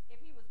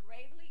if he was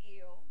gravely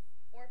ill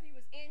or if he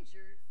was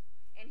injured,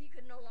 and he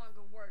could no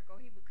longer work, or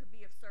he could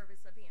be of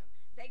service of him.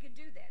 They could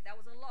do that. That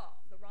was a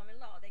law, the Roman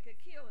law. They could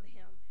kill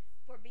him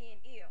for being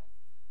ill.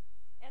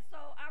 And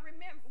so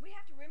we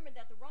have to remember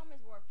that the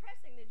Romans were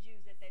oppressing the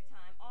Jews at that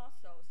time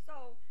also.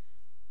 So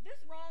this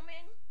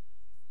Roman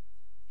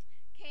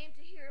came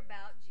to hear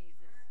about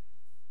Jesus,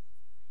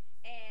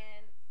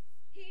 and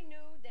he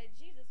knew that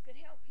Jesus could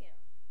help him.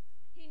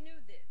 He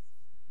knew this.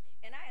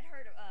 And I had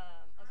heard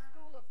a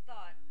school of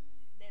thought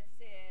that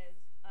says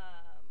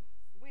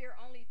we're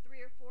only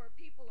 3 or 4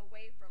 people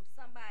away from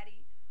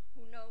somebody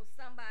who knows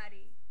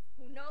somebody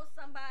who knows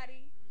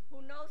somebody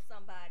who knows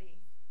somebody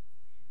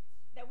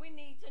that we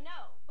need to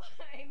know.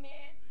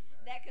 Amen.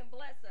 That can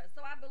bless us.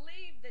 So I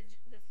believe the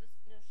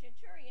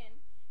centurion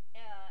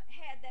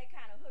had that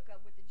kind of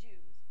hookup with the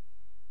Jews.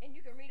 And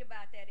you can read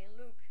about that in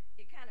Luke.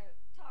 It kind of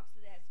talks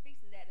to that,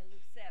 speaks to that in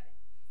Luke 7.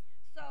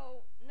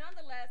 So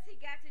nonetheless, he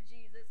got to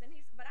Jesus,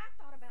 but I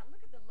thought about,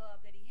 look at the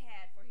love that he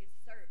had for his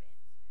servants.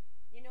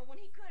 You know,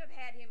 when he could have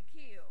had him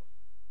killed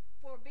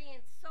for being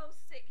so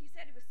sick. He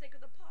said he was sick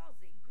of the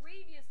palsy,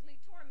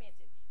 grievously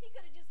tormented. He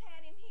could have just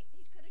had him.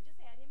 He could have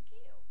just had him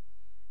killed,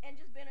 and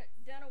just been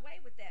done away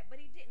with that. But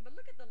he didn't. But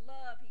look at the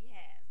love he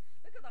has.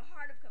 Look at the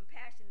heart of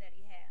compassion that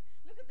he had.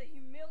 Look at the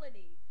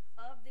humility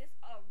of this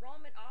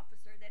Roman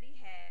officer that he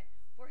had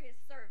for his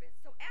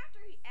servants. So after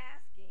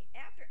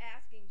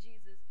asking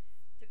Jesus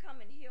to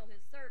come and heal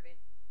his servant,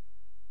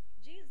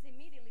 Jesus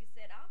immediately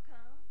said, "I'll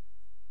come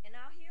and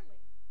I'll heal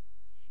him."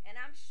 And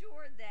I'm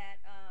sure that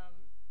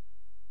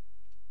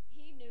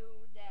he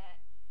knew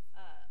that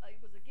it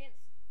was against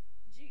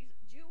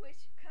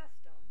Jewish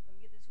custom. Let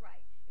me get this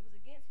right. It was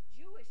against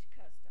Jewish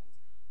customs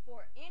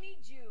for any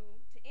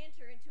Jew to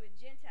enter into a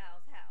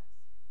Gentile's house.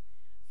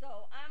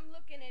 So I'm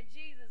looking at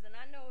Jesus, and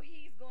I know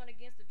he's going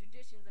against the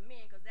traditions of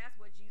men, because that's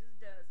what Jesus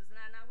does. Isn't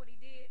that not what he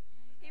did?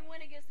 He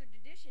went against the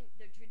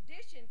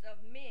traditions of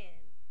men.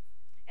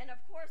 And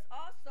of course,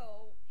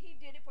 also, he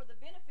did it for the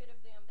benefit of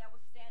them that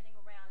was standing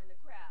around in the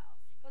crowd,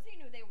 because he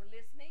knew they were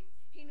listening.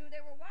 He knew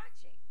they were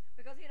watching,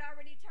 because he had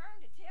already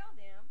turned to tell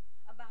them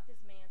about this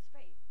man's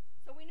faith.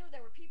 So we knew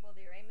there were people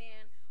there,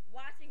 amen,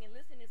 watching and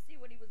listening to see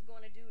what he was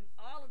going to do,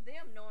 all of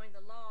them knowing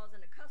the laws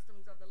and the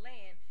customs of the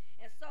land.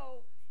 And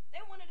so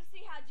they wanted to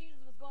see how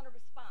Jesus was going to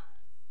respond.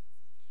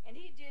 And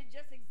he did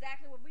just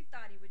exactly what we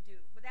thought he would do.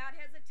 Without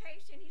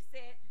hesitation, he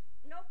said,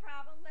 "No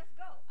problem, let's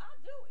go.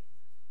 I'll do it.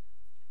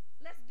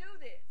 Let's do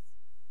this."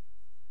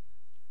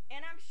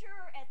 And I'm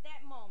sure at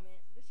that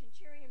moment, the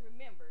centurion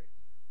remembered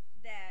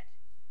that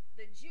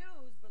the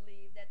Jews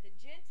believed that the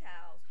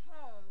Gentiles'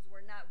 homes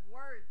were not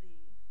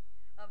worthy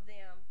of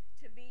them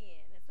to be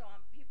in. And so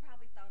he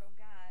probably thought, "Oh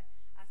God,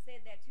 I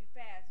said that too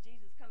fast.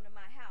 Jesus, come to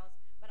my house,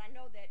 but I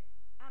know that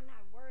I'm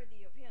not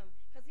worthy of him,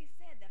 because he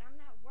said that I'm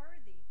not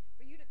worthy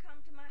for you to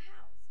come to my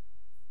house."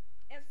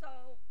 And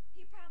so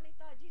he probably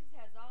thought, Jesus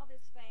has all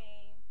this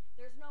fame.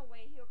 There's no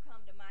way he'll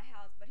come to my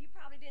house. But he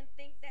probably didn't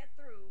think that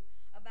through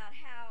about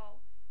how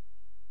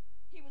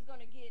he was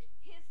going to get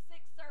his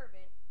sick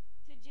servant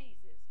to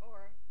Jesus,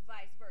 or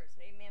vice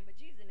versa. Amen. But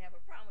Jesus didn't have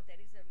a problem with that.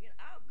 He said,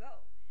 "I'll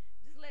go.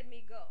 Just let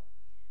me go."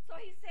 So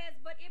he says,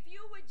 "But if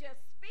you would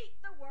just speak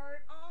the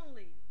word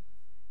only,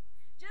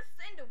 just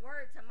send a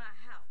word to my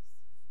house,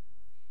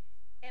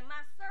 and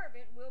my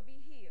servant will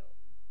be healed."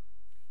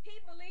 He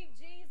believed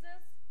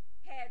Jesus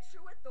had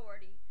true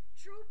authority,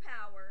 true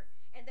power,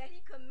 and that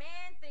he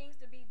commanded things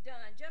to be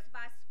done just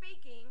by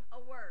speaking a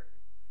word.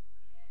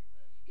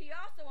 He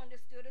also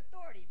understood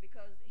authority,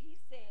 because he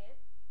said,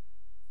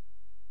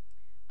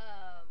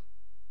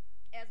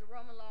 as a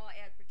Roman law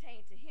as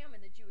pertained to him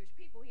and the Jewish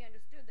people, he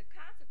understood the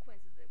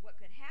consequences of what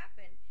could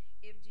happen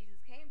if Jesus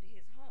came to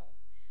his home.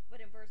 But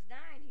in verse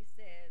 9, he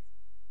says,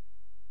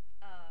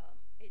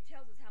 it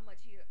tells us how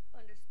much he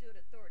understood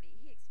authority.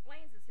 He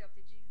explains himself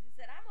to Jesus. He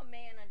said, "I'm a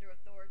man under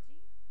authority.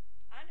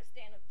 I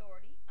understand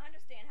authority. I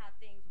understand how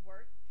things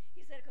work."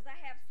 He said, "Because I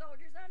have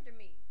soldiers under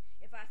me.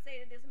 If I say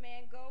to this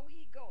man, go,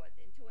 he goeth,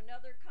 and to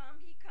another, come,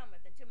 he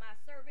cometh, and to my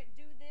servant,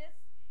 do this,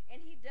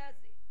 and he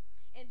does it."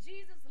 And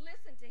Jesus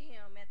listened to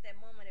him at that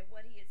moment at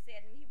what he had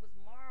said, and he was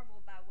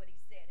marveled by what he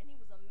said, and he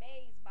was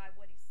amazed by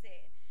what he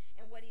said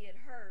and what he had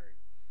heard.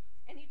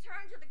 And he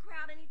turned to the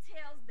crowd and he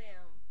tells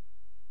them,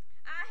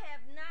 "I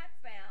have not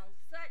found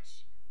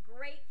such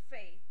great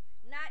faith,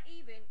 not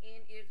even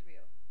in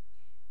Israel."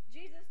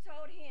 Jesus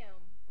told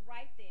him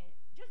right then,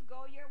 "Just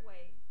go your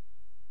way,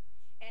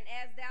 and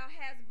as thou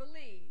hast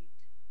believed,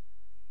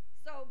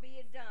 so be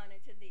it done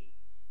unto thee."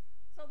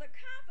 So the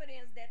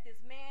confidence that this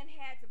man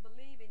had to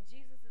believe in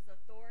Jesus'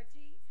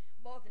 authority,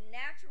 both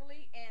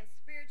naturally and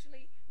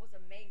spiritually, was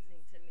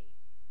amazing to me.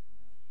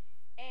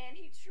 And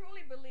he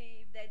truly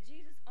believed that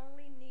Jesus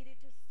only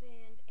needed to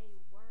send a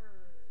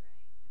word.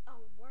 A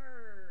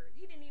word.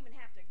 He didn't even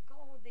have to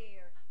go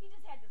there. He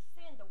just had to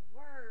send the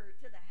word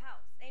to the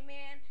house.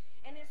 Amen.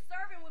 And his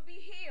servant would be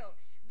healed.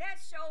 That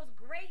shows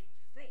great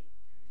faith.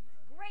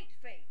 Great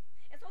faith.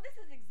 And so this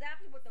is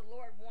exactly what the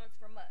Lord wants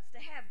from us, to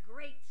have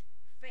great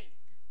faith.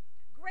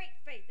 Great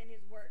faith in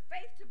his word.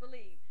 Faith to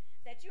believe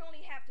that you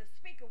only have to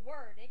speak a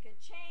word. It can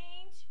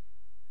change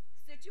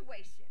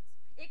situations.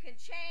 It can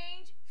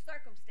change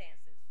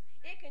circumstances.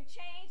 It can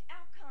change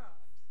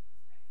outcomes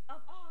of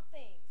all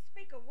things.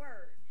 Speak a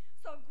word.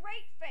 So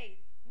great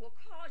faith will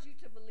cause you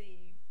to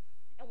believe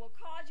and will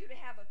cause you to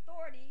have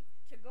authority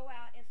to go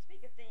out and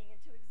speak a thing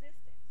into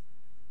existence.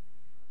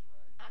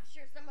 I'm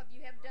sure some of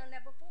you have done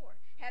that before.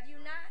 Have you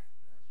not?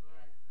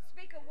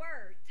 Speak a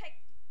word.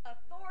 Take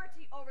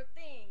authority over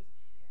things.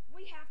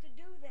 We have to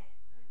do that.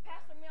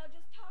 Pastor Mel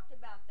just talked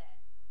about that.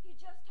 He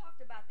just talked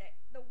about that.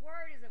 The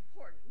word is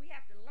important. We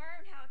have to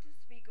learn how to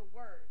speak a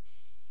word.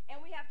 And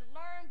we have to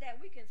learn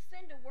that we can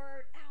send a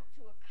word out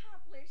to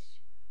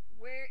accomplish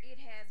where it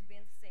has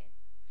been sent.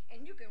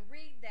 And you can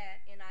read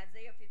that in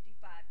Isaiah 55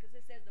 because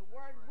it says the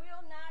word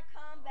will not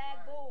come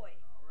back void.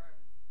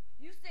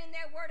 You send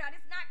that word out,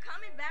 it's not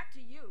coming back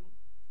to you.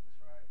 That's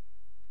right.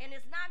 And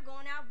it's not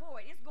going out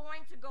void. It's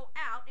going to go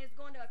out. It's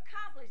going to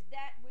accomplish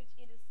that which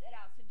it is set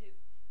out to do.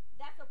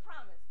 That's a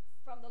promise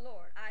from the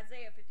Lord.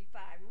 Isaiah 55.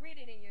 Read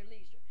it in your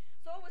leisure.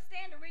 So it would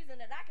stand to reason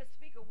that I could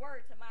speak a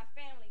word to my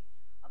family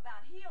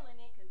about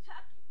healing in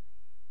Kentucky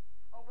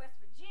or West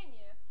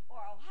Virginia or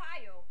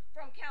Ohio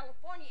from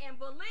California and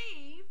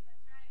believe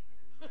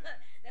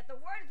that the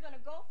word is going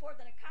to go forth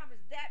and accomplish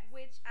that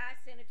which I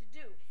sent it to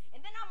do. And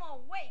then I'm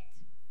going to wait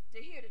to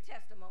hear the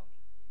testimony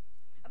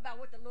about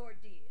what the Lord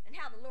did and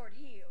how the Lord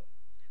healed.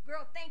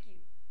 Girl, thank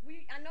you.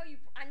 I know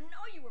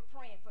you were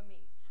praying for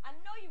me. I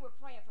know you were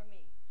praying for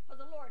me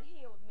because the Lord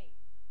healed me.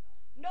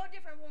 No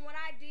different from what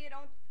I did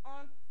on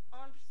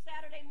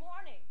Saturday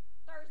morning,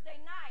 Friday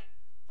night,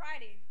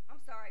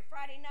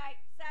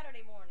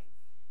 Saturday morning.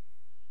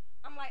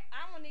 I'm like,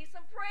 I'm going to need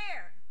some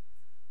prayer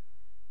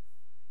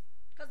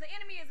because the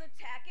enemy is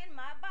attacking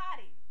my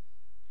body.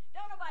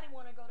 Don't nobody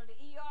want to go to the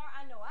ER.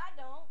 I know I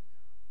don't.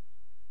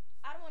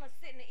 I don't want to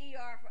sit in the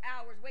ER for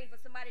hours waiting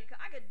for somebody to come.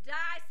 I could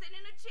die sitting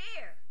in a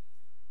chair.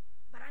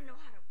 But I know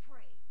how to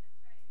pray.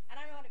 And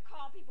I know how to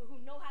call people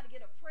who know how to get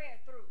a prayer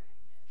through.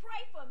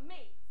 Pray for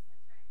me.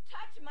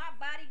 Touch my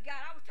body, God.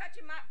 I was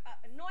touching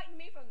anointing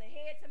me from the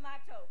head to my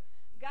toe.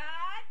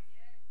 God,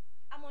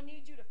 I'm going to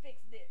need you to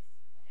fix this.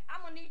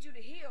 I'm going to need you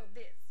to heal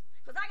this.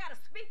 Because I got to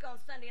speak on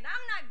Sunday. And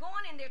I'm not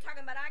going in there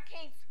talking about I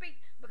can't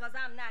speak because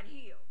I'm not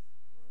healed.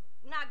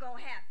 Not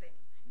going to happen.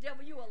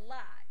 Devil, you a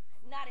lie.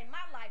 Not in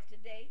my life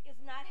today.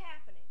 It's not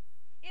happening.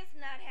 It's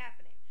not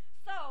happening.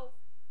 So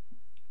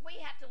we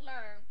have to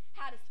learn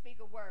how to speak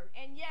a word.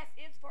 And yes,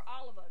 it's for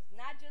all of us,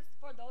 not just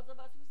for those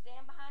of us who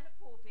stand behind the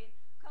pulpit.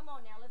 Come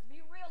on now, let's be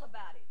real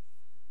about it.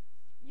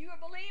 You a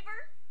believer?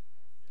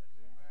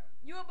 Yes.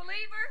 You a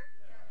believer?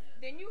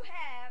 Yes. Then you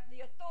have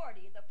the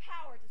authority, the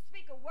power to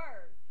speak a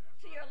word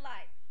to your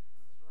life.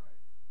 That's right.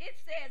 It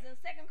says in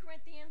 2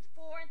 Corinthians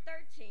 4 and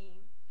 13,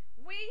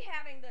 we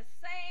having the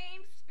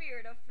same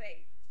spirit of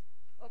faith,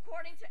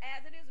 according to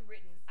as it is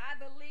written, I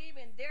believe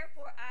and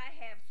therefore I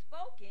have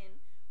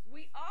spoken.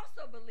 We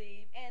also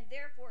believe and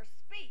therefore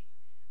speak,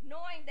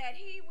 knowing that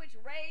he which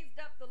raised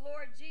up the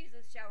Lord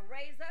Jesus shall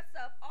raise us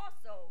up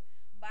also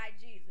by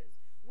Jesus.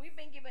 We've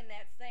been given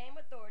that same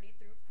authority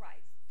through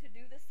Christ to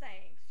do the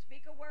same.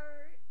 Speak a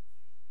word,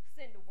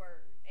 send a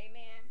word.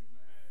 Amen.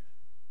 Amen.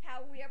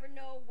 How will we ever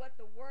know what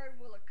the word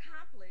will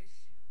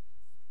accomplish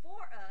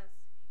for us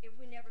if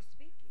we never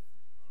speak it?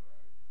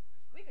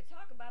 We could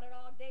talk about it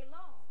all day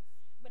long.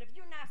 But if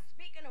you're not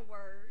speaking a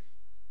word,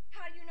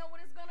 how do you know what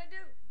it's going to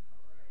do?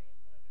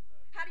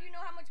 How do you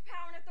know how much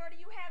power and authority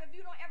you have if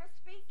you don't ever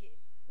speak it?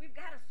 We've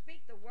got to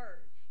speak the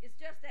word. It's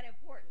just that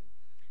important.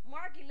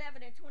 Mark 11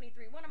 and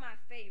 23, one of my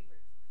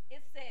favorites.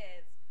 It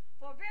says,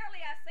 for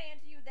verily I say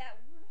unto you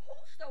that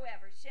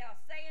whosoever shall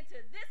say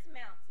unto this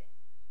mountain,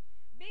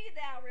 be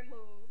thou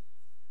removed,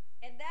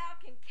 and thou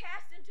can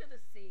cast into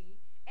the sea,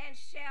 and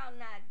shall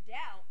not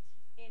doubt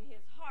in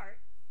his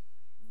heart,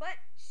 but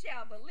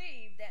shall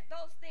believe that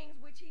those things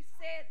which he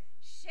said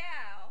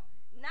shall,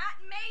 not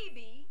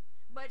maybe,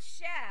 but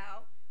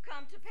shall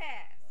come to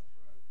pass.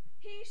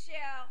 He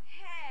shall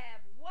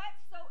have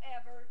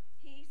whatsoever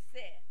he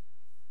said.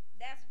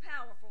 That's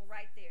powerful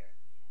right there.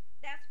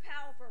 That's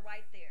powerful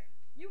right there.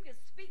 You can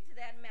speak to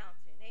that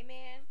mountain,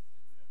 amen,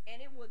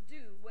 and it will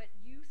do what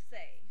you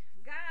say.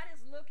 God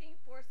is looking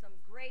for some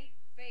great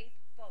faith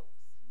folks.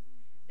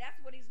 That's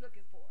what he's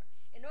looking for.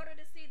 In order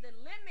to see the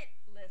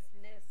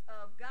limitlessness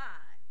of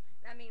God,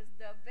 that means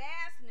the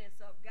vastness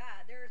of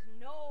God, there is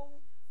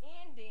no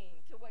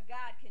ending to what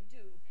God can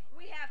do.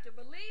 We have to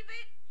believe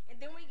it,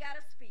 and then we got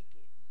to speak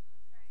it.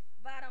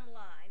 Bottom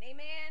line,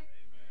 amen?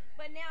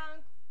 But now,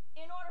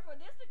 in order for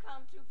this to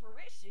come to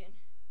fruition,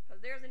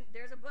 because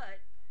there's a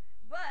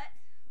but,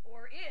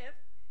 or if,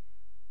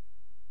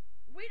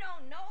 we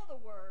don't know the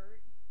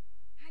word,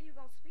 how you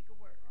going to speak a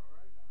word? All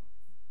right now.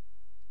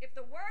 If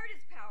the word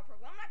is powerful,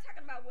 I'm not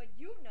talking about what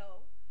you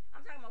know,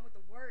 I'm talking about what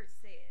the word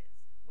says.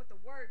 What the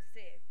word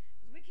says.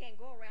 Because we can't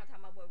go around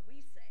talking about what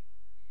we say.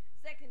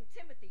 2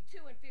 Timothy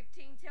 2 and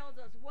 15 tells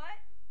us what?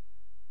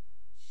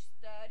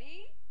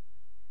 Study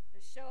to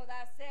show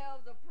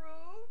thyself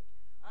approved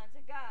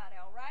unto God,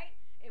 all right?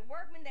 A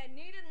workman that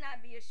needeth not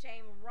be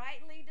ashamed,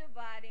 rightly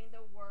dividing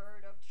the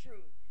word of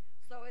truth.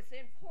 So it's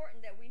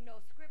important that we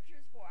know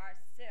scriptures for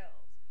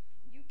ourselves.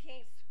 You you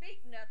can't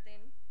speak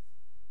nothing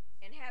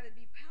and have it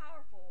be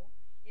powerful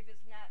if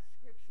it's not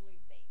scripturally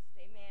based.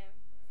 Amen.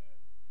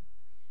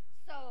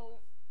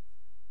 So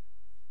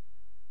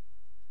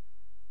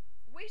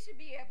we should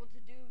be able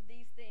to do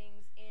these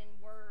things in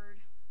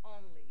word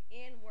only.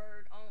 In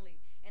word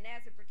only. And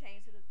as it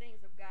pertains to the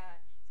things of God,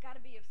 it's got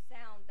to be of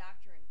sound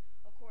doctrine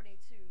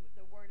according to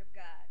the word of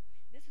God.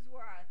 This is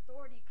where our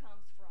authority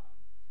comes from.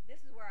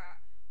 This is where our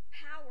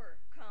power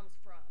comes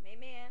from.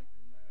 Amen.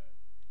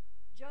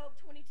 Job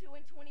 22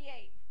 and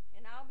 28.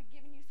 And I'll be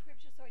giving you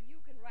scripture so you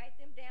can write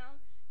them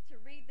down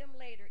to read them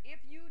later. If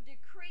you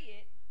decree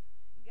it,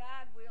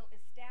 God will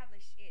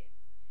establish it.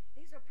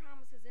 These are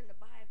promises in the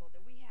Bible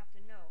that we have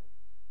to know.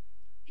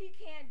 He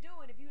can't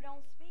do it if you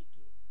don't speak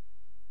it.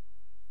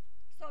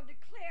 So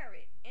declare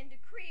it and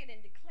decree it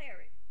and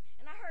declare it.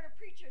 And I heard a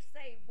preacher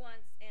say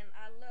once, and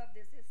I love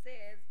this, it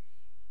says,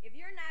 if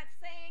you're not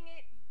saying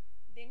it,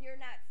 then you're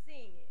not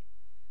seeing it.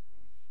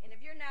 And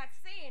if you're not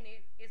seeing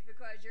it, it's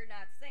because you're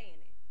not saying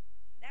it.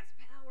 That's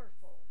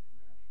powerful.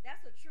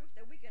 That's a truth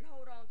that we can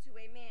hold on to.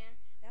 Amen.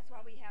 That's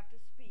why we have to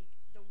speak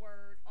the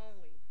word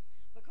only.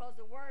 Because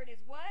the word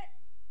is what?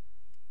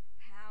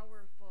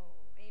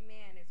 Powerful.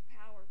 Amen. It's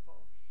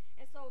powerful.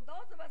 And so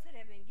those of us that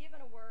have been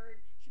given a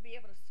word should be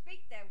able to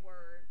speak that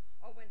word,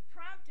 or when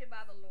prompted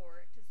by the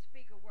Lord to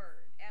speak a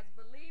word. As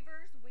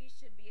believers, we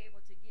should be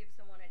able to give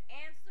someone an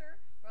answer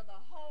for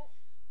the hope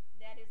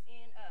that is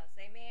in us.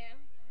 Amen.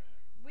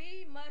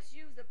 We must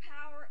use the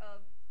power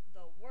of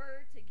the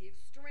word to give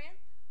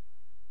strength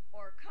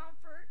or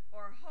comfort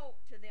or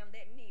hope to them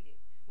that need it.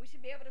 We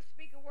should be able to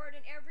speak a word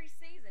in every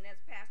season, as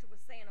Pastor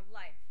was saying, of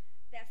life,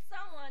 that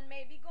someone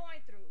may be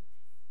going through.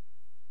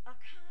 A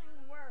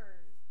kind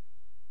word,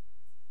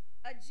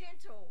 a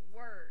gentle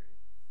word,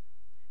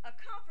 a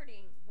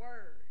comforting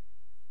word,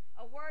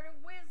 a word of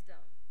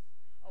wisdom,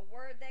 a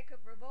word that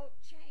could provoke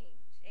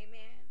change,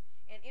 amen,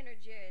 and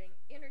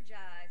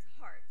energize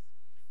hearts.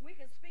 We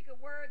can speak a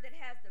word that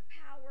has the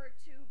power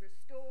to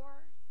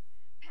restore,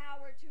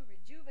 power to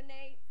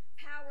rejuvenate,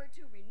 power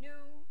to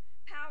renew,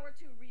 power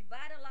to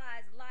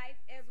revitalize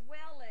life, as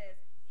well as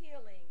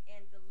healing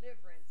and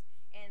deliverance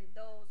and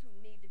those who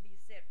need to be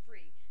set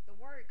free. The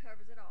word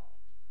covers it all.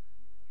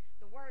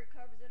 The word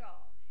covers it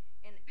all.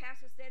 And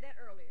Pastor said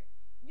that earlier.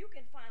 You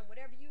can find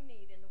whatever you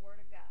need in the word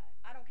of God.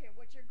 I don't care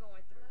what you're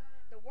going through.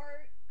 The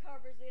word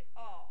covers it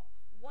all.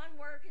 One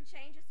word can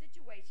change a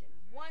situation.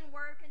 One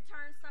word can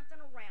turn something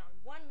around.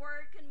 One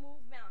word can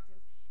move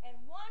mountains. And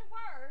one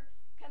word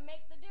can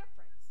make the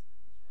difference.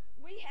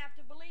 We have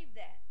to believe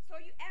that. So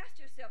you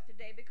asked yourself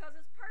today, because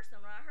it's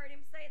personal. I heard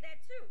him say that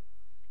too.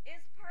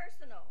 It's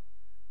personal.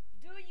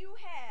 Do you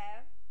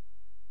have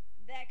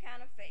that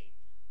kind of faith?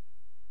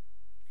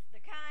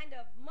 The kind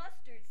of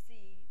mustard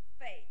seed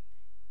faith.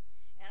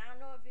 And I don't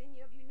know if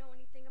any of you know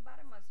anything about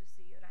a mustard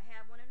seed. I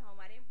have one at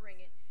home. I didn't bring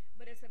it,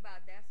 but it's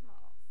about that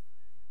small.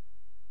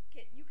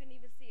 You can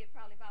even see it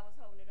probably if I was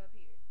holding it up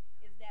here.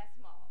 It's that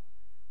small.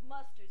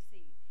 Mustard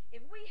seed.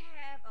 If we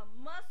have a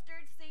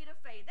mustard seed of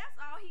faith, that's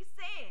all he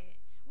said.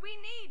 We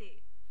need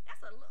it. That's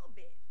a little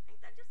bit.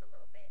 Ain't that just a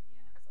little bit?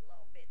 Yeah. That's a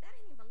little bit. That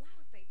ain't even a lot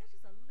of faith. That's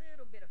just a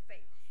little bit of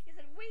faith. He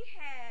said, if we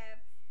have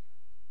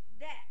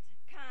that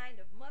kind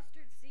of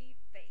mustard seed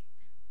faith,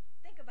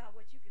 think about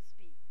what you could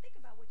speak. Think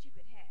about what you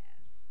could have.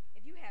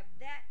 If you have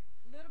that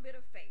little bit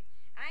of faith.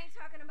 I ain't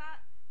talking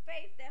about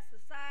faith that's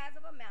the size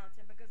of a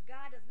mountain, because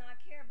God does not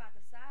care about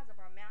the size of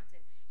our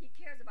mountain. He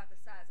cares about the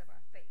size of our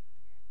faith.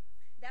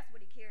 That's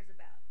what he cares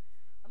about.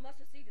 A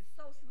mustard seed is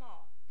so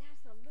small.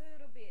 That's a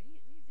little bit.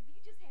 If you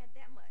just had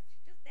that much,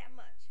 just that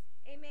much.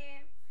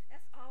 Amen.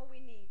 That's all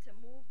we need to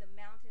move the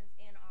mountains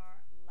in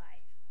our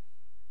life.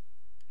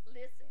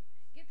 Listen,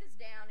 get this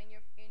down in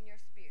your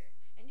spirit,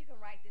 and you can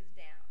write this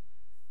down.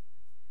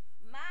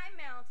 My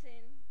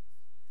mountain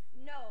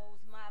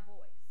knows my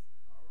voice.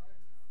 All right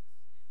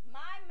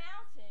now. My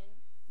mountain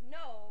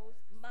knows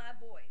my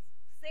voice.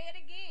 Say it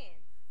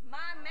again.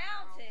 My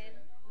mountain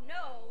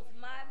knows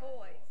my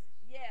voice.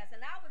 Yes,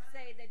 and I would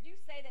say that you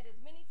say that as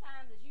many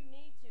times as you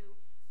need to,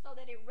 so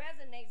that it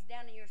resonates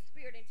down in your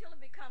spirit until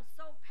it becomes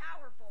so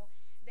powerful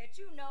that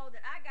you know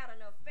that I got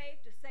enough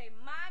faith to say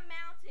my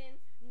mountain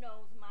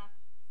knows my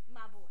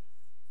voice.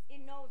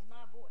 It knows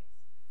my voice.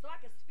 So I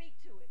can speak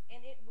to it,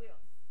 and it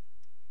will.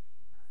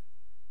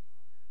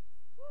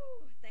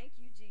 Woo, thank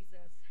you,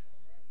 Jesus. All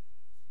right.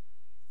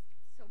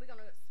 So we're going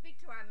to speak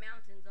to our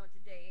mountains on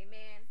today,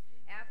 amen,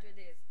 after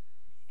this.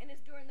 And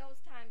it's during those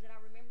times that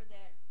I remember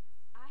that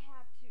I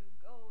have to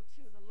go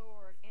to the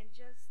Lord and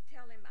just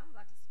tell him, I'm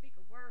about to speak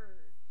a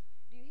word.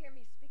 Do you hear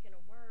me speaking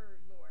a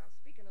word, Lord? I'm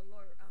speaking a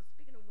word. I'm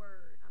speaking a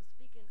word. I'm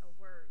speaking a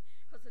word.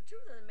 Because the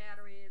truth of the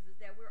matter is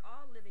that we're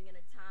all living in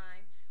a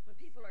time when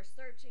people are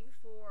searching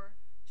for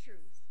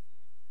truth.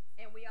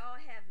 And we all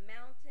have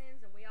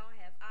mountains, and we all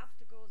have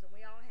obstacles, and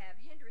we all have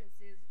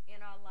hindrances in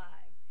our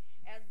lives.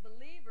 As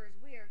believers,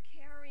 we are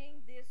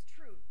carrying this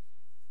truth.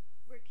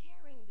 We're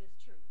carrying this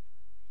truth.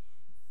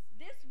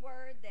 This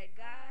word that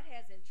God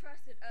has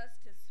entrusted us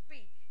to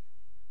speak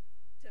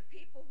to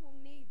people who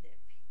need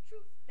it.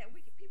 Truth that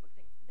people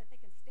think that they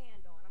can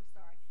stand on. I'm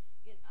sorry.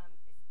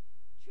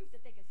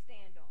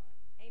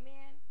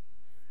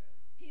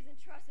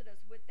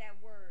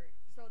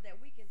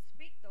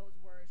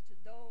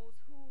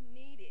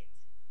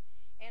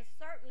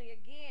 importantly,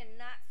 again,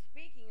 not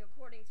speaking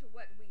according to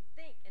what we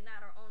think and not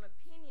our own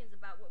opinions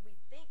about what we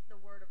think the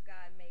Word of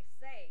God may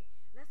say.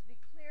 Let's be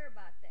clear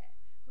about that,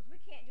 because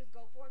we can't just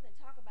go forth and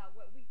talk about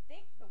what we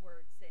think the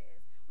Word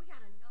says. We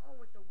got to know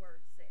what the Word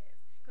says,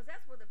 because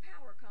that's where the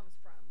power comes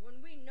from,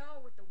 when we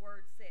know what the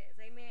Word says.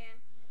 Amen?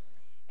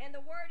 And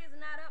the Word is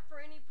not up for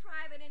any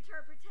private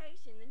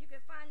interpretation. And you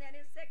can find that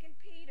in 2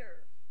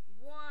 Peter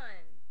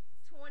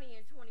 1:20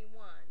 and 21.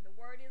 The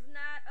Word is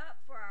not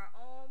up for our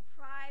own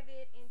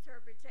private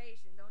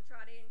interpretation. Don't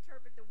try to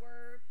interpret the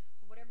Word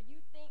for whatever you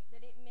think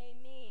that it may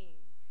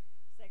mean.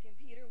 2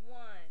 Peter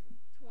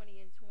 1:20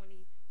 and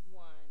 21.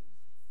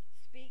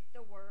 Speak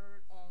the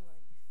Word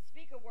only.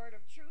 Speak a word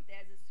of truth.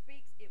 As it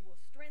speaks, it will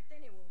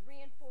strengthen, it will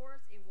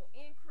reinforce, it will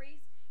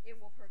increase, it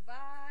will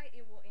provide,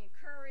 it will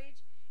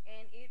encourage,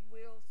 and it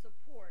will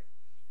support.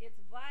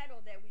 It's vital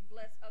that we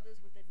bless others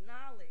with the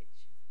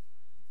knowledge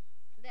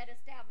that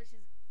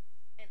establishes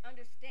an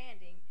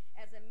understanding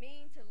as a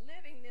mean to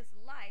living this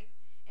life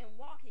and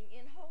walking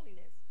in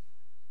holiness,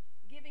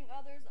 giving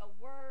others a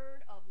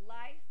word of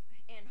life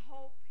and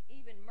hope,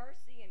 even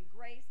mercy and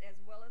grace,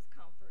 as well as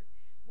comfort.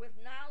 With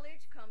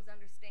knowledge comes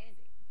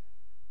understanding.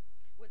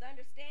 With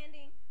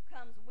understanding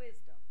comes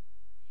wisdom.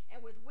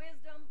 And with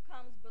wisdom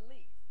comes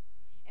belief.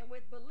 And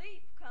with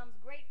belief comes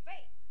great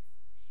faith.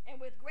 And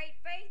with great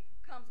faith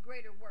comes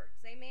greater works.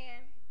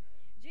 Amen?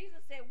 Jesus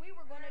said we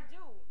were going to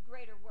do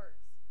greater works.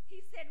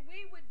 He said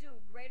we would do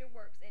greater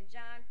works in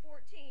John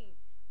 14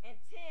 and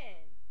 10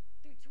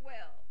 through 12.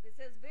 It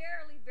says,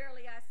 Verily,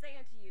 verily, I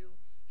say unto you,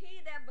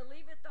 he that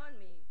believeth on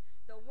me,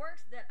 the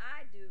works that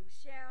I do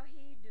shall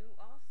he do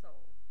also.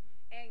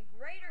 And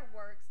greater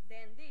works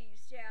than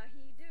these shall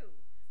he do,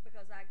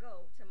 because I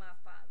go to my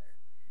Father.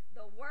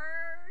 The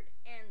Word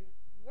and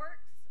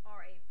works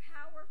are a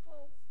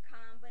powerful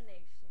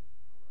combination.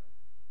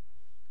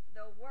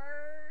 The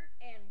Word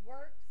and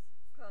works,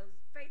 because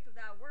faith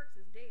without works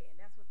is dead.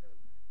 That's what the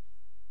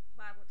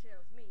Bible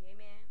tells me.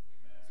 Amen?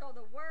 So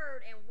the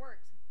Word and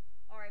works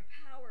are a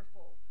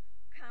powerful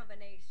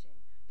combination.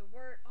 The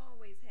Word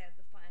always has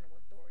the final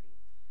authority.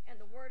 And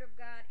the Word of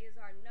God is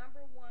our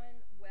number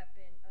one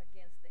weapon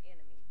against the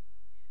enemy.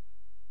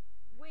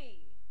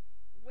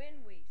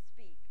 When we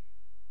speak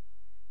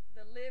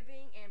the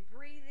living and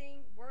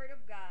breathing Word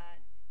of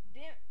God,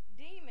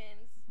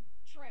 demons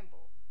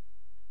tremble.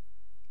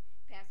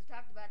 Pastor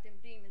talked about them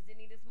demons,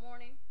 didn't he, this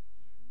morning?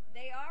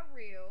 They are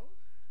real,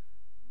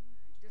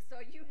 just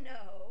so you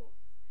know,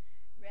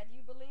 whether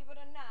you believe it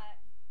or not.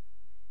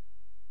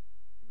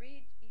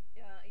 Read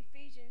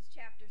Ephesians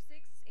chapter 6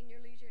 in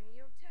your leisure, and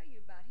he'll tell you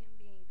about him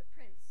being the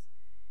prince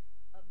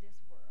of this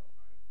world.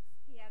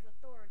 He has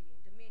authority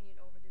and dominion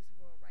over this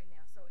world right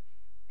now. So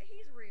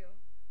he's real.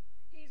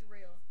 He's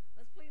real.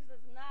 Let's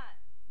not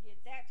get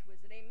that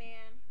twisted.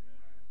 Amen?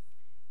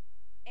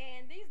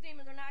 And these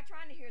demons are not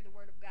trying to hear the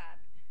Word of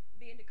God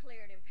being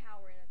declared in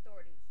power and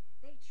authority.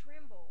 They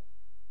tremble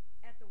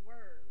at the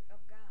Word of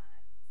God.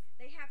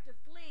 They have to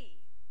flee.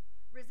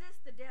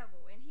 Resist the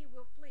devil, and he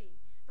will flee.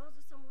 Those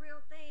are some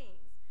real things.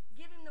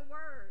 Give him the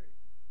Word.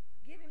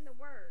 Give him the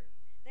Word.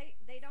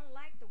 They don't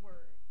like the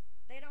Word.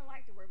 They don't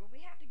like the Word, but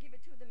we have to give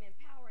it to them in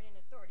power and in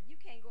authority. You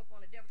can't go up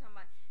on the devil talking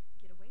about,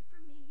 get away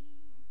from me.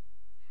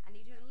 I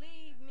need you to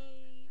leave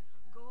me.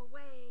 Go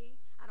away.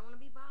 I don't want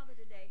to be bothered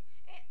today.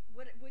 And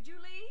would you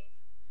leave?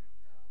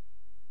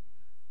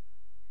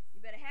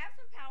 You better have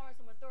some power and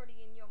some authority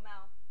in your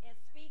mouth and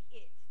speak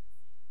it.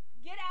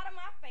 Get out of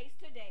my face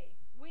today.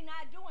 We're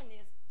not doing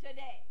this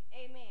today.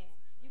 Amen.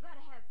 You got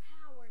to have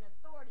power and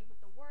authority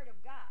with the Word of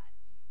God,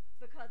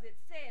 because it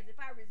says, if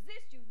I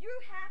resist you, you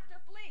have to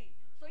flee.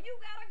 So you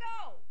got to go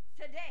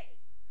today.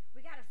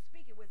 We got to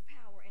speak it with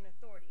power and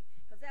authority,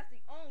 because that's the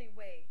only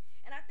way.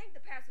 And I think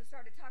the pastor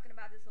started talking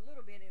about this a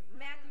little bit in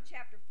Matthew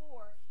chapter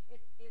 4.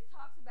 It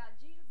talks about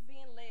Jesus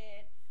being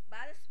led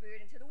by the Spirit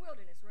into the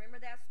wilderness.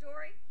 Remember that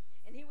story?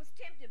 And he was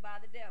tempted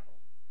by the devil.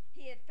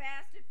 He had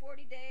fasted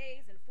 40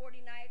 days and 40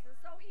 nights, and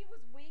so he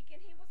was weak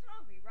and he was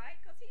hungry, right?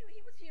 Because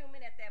he was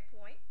human at that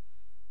point.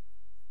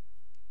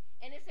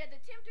 And it said the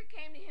tempter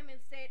came to him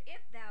and said,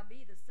 if thou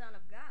be the Son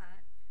of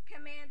God,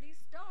 command these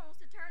stones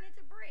to turn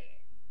into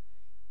bread.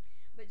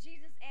 But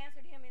Jesus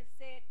answered him and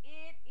said,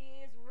 it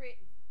is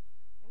written.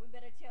 And we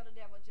better tell the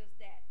devil just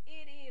that.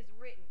 It is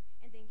written.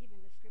 And then give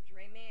him the scripture.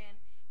 Amen.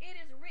 It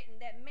is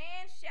written that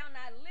man shall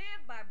not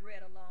live by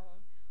bread alone,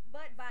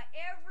 but by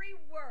every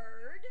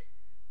word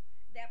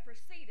that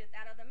proceedeth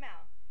out of the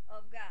mouth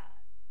of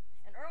God.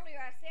 And earlier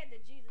I said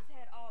that Jesus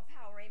had all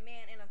power,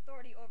 amen, and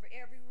authority over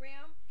every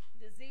realm,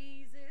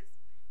 diseases,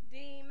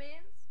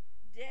 demons,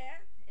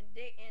 death,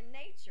 and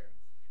nature.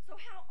 So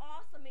how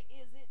awesome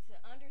is it to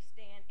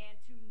understand and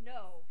to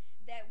know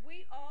that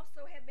we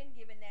also have been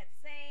given that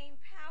same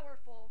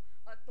powerful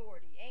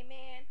authority,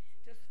 amen,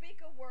 to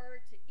speak a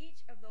word to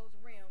each of those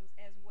realms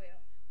as well.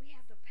 We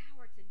have the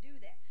power to do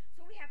that.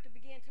 So we have to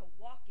begin to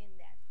walk in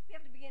that. We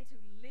have to begin to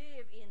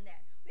live in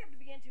that. We have to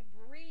begin to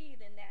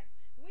breathe in that.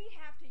 We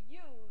have to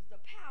use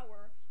the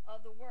power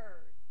of the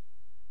word.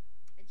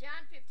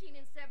 John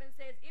 15:7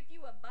 says, if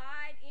you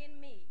abide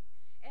in me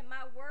and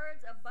my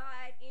words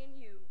abide in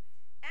you.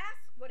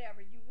 Ask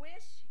whatever you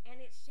wish, and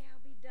it shall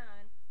be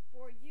done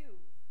for you.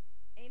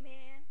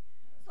 Amen.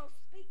 So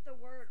speak the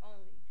word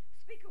only.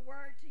 Speak a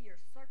word to your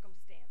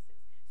circumstances.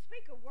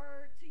 Speak a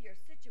word to your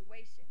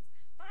situations.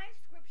 Find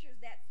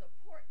scriptures that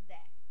support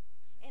that.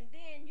 And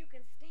then you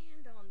can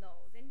stand on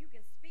those and you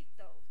can speak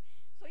those.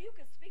 So you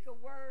can speak a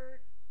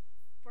word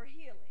for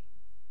healing.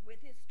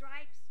 With his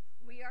stripes,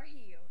 we are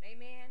healed.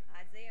 Amen.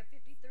 Isaiah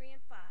 53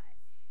 and 5.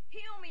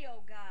 Heal me,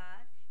 O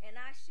God,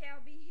 and I shall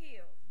be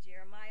healed.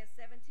 Jeremiah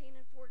 17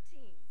 and 14.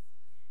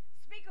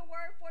 Speak a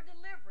word for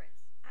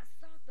deliverance. I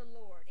sought the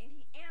Lord, and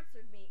he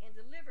answered me and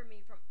delivered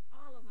me from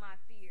all of my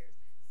fears.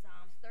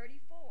 Psalms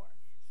 34.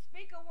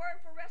 Speak a word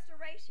for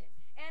restoration,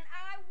 and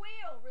I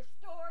will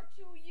restore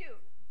to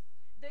you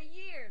the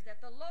years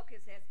that the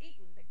locust has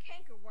eaten, the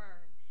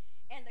cankerworm,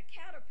 and the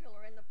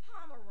caterpillar, and the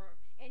palmer worm,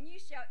 and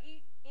ye shall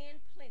eat in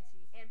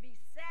plenty, and be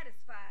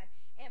satisfied,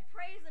 and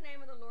praise the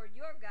name of the Lord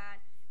your God,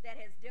 that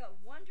has dealt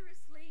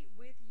wondrously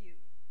with you.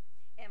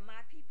 And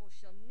my people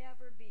shall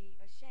never be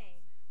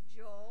ashamed.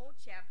 Joel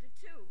chapter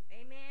 2.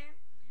 Amen.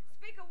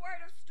 Speak a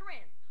word of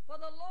strength for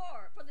the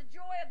Lord, for the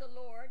joy of the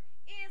Lord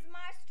is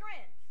my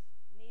strength.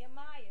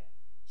 Nehemiah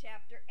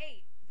chapter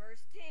 8,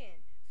 verse 10.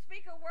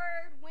 Speak a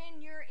word when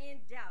you're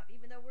in doubt,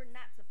 even though we're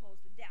not supposed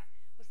to doubt.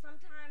 But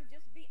sometimes,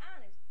 just be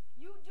honest,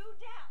 you do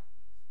doubt.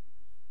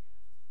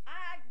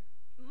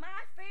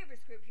 My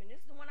favorite scripture, and this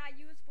is the one I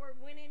use for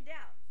when in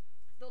doubt.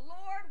 The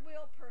Lord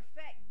will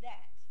perfect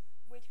that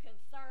which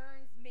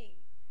concerns me.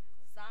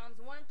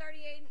 Psalms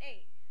 138 and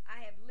 8.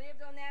 I have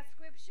lived on that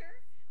scripture.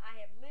 I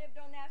have lived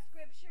on that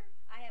scripture.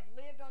 I have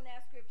lived on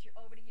that scripture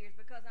over the years,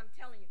 because I'm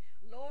telling you,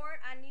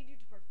 Lord, I need you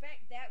to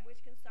perfect that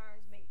which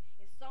concerns me.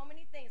 It's so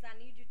many things I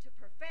need you to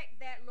perfect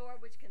that,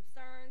 Lord, which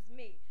concerns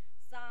me.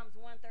 Psalms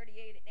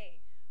 138 and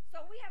 8.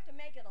 So we have to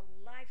make it a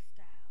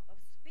lifestyle of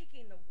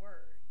speaking the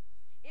word.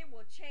 It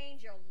will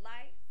change your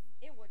life.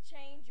 It will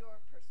change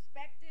your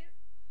perspective.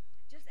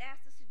 Just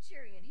ask the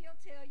centurion. He'll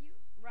tell you,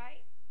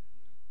 right?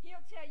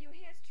 He'll tell you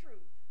his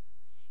truth,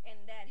 and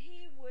that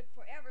he would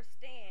forever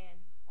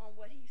stand on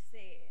what he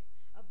said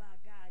about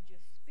God.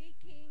 Just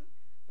speaking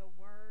the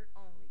word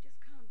only.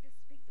 Just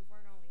speak the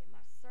word only, and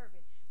my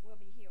servant will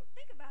be healed.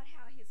 Think about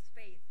how his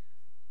faith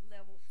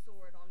level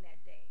soared on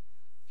that day.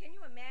 Can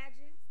you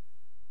imagine?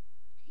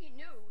 He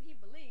knew, he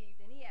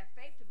believed, and he had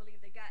faith to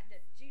believe that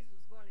Jesus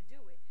was going to do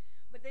it.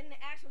 But then to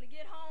actually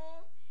get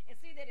home and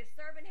see that his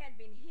servant had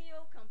been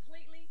healed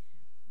completely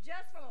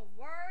just from a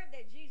word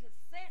that Jesus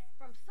sent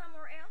from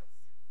somewhere else.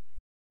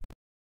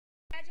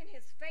 Imagine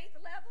his faith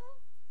level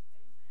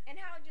and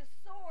how it just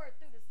soared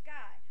through the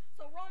sky.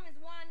 So Romans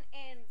 1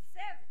 and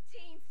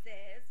 17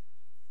 says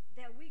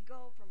that we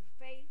go from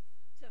faith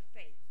to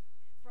faith.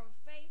 From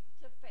faith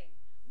to faith.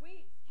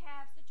 We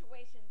have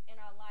situations in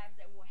our lives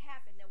that will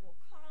happen that will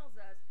cause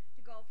us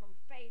to go from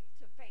faith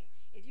to faith.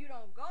 If you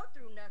don't go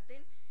through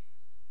nothing,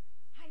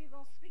 how are you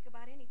going to speak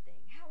about anything?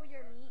 How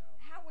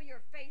will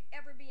your faith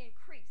ever be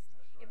increased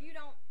if you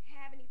don't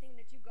have anything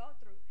that you go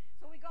through?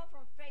 So we go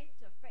from faith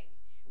to faith.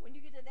 When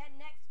you get to that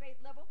next faith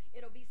level,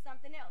 it'll be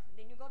something else. And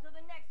then you go to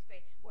the next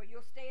faith, where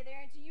you'll stay there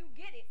until you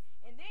get it.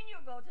 And then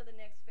you'll go to the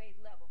next faith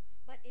level.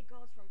 But it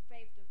goes from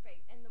faith to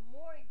faith. And the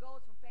more it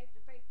goes from faith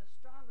to faith, the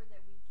stronger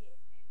that we get.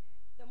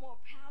 Amen. The more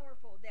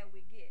powerful that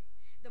we get.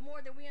 The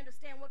more that we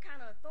understand what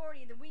kind of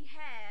authority that we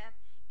have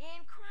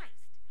in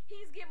Christ.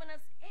 He's given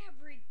us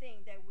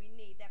everything that we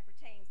need that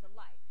pertains to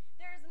life.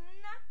 There's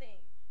nothing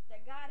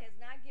that God has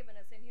not given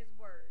us in his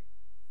word.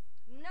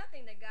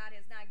 Nothing that God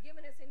has not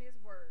given us in his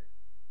word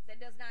that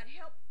does not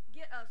help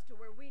get us to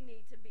where we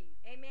need to be.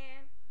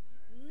 Amen?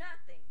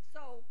 Nothing.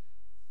 So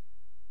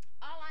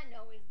all I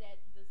know is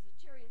that the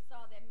centurion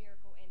saw that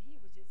miracle, and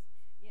he was just,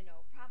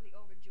 probably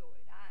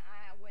overjoyed.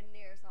 I wasn't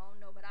there, so I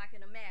don't know, but I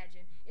can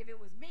imagine if it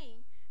was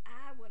me,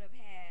 I would have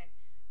had,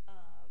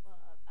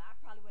 I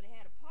probably would have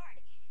had a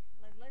party.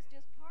 Let's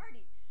just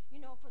party,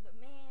 for the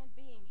man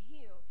being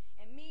healed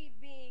and me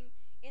being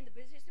in the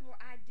position where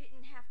I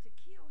didn't have to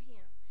kill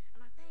him.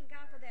 And I thank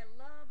God for that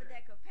love and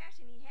that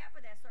compassion he had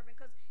for that servant,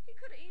 because he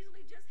could have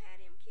easily just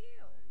had him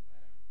killed,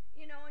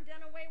 and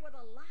done away with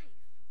a life,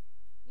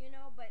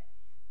 But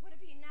what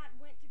if he not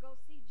went to go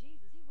see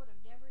Jesus? He would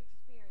have never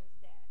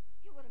experienced that.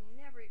 He would have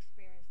never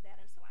experienced that.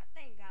 And so I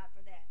thank God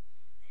for that.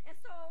 And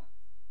so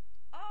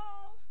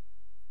all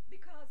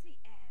because he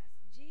asked,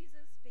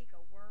 Jesus, speak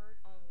a word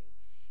only.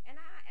 And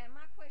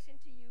my question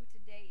to you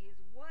today is,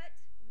 what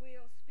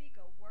will speak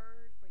a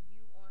word for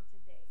you on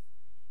today?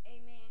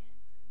 Amen.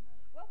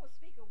 What will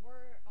speak a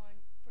word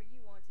for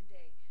you on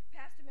today?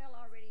 Pastor Mel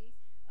already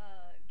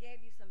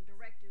gave you some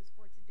directives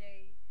for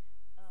today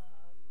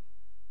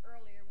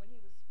earlier when he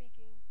was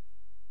speaking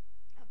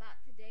about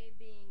today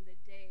being the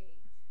day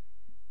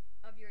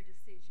of your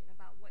decision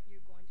about what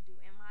you're going to do.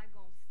 Am I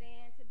going to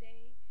stand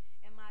today?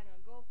 Am I going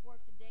to go forth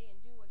today and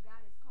do what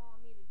God has called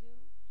me to do?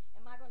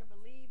 Am I going to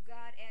believe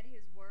God at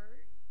his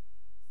word?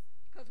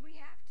 Because we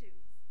have to.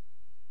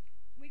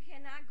 We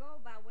cannot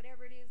go by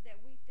whatever it is that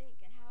we think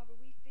and however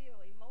we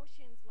feel.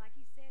 Emotions, like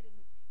he said,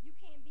 you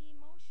can't be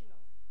emotional.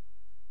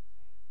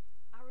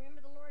 I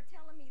remember the Lord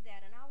telling me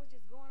that, and I was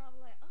just going off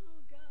like, oh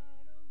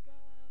God, oh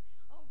God,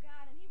 oh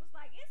God. And he was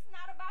like, it's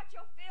not about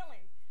your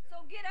feelings,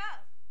 so get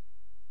up.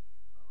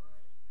 All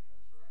right.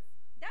 That's right.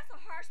 That's a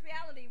harsh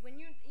reality when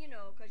you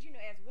know, because, you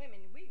know, as women,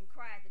 we can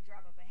cry at the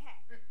drop of a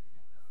hat.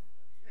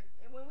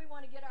 And when we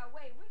want to get our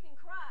way, we can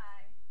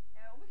cry,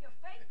 and we can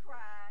fake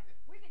cry.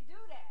 We can do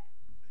that.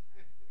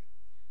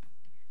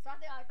 So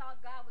I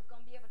thought God was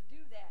going to be able to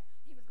do that.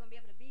 He was going to be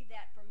able to be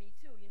that for me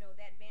too. You know,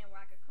 that man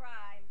where I could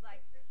cry and was like,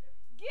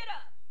 get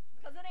up,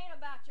 because it ain't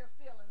about your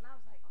feelings. And I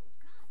was like, oh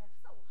God, that's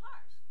so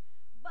harsh.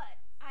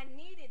 But I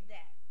needed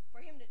that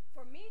for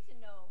me to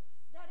know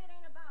that it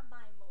ain't about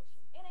my emotions.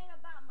 It ain't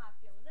about my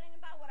feelings. It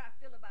ain't about what I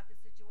feel about this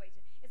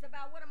situation. It's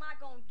about what am I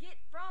going to get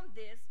from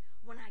this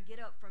when I get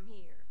up from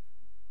here.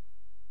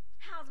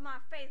 How's my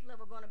faith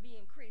level going to be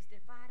increased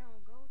if I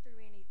don't go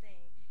through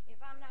anything? If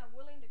I'm not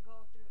willing to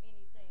go through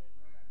anything?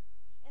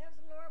 And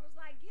the Lord was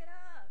like, get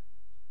up.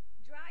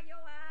 Dry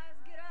your eyes,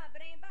 get up.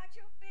 It ain't about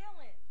your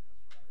feelings.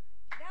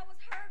 That was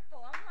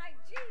hurtful. I'm like,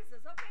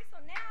 Jesus, okay, so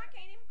now I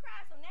can't even cry.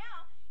 So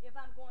now if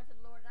I'm going to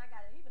the Lord and I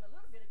got even a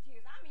little bit of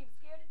tears, I'm even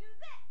scared to do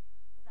that.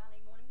 Because I don't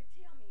even want him to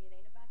tell me it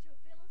ain't about your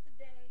feelings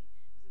today.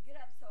 So get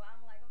up. So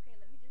I'm like, okay,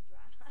 let me just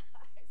dry my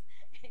eyes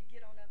and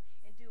get on up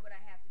and do what I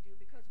have to do,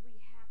 because we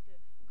have to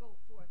go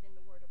forth in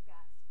the word of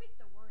God. Speak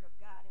the word of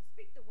God and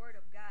speak the word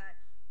of God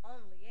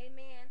only.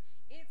 Amen.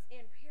 It's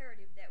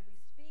imperative that we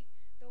speak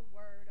the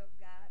word of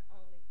God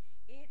only.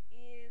 It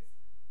is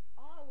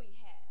all we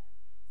have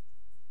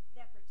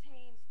that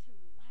pertains to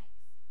life.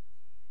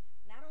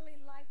 Not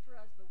only life for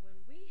us, but when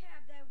we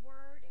have that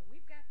word and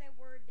we've got that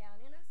word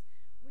down in us,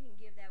 we can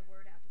give that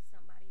word out to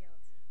somebody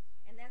else.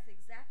 And that's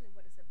exactly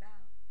what it's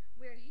about.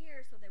 We're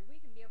here so that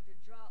we can be able to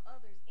draw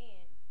others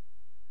in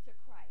to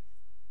Christ.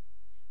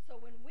 So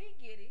when we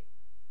get it,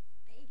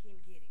 they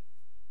can get it.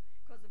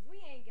 Because if we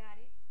ain't got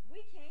it,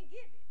 we can't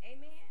give it.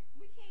 Amen?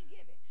 We can't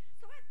give it.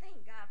 So I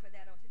thank God for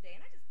that on today.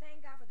 And I just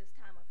thank God for this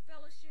time of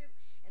fellowship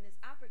and this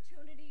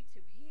opportunity to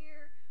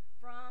hear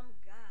from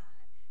God.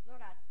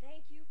 Lord, I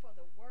thank you for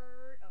the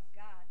word of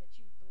God that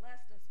you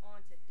blessed us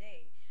on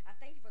today. I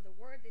thank you for the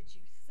word that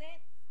you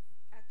sent.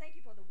 I thank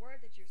you for the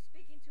word that you're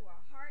speaking to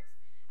our hearts.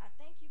 I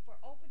thank you for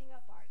opening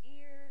up our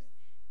ears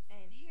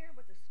and hear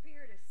what the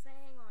Spirit is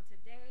saying on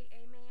today.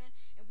 Amen.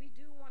 And we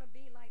do want to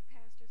be like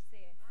Pastor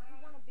said. We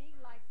want to be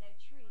like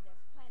that tree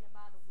that's planted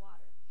by the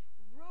water,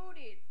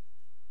 rooted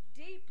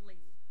deeply,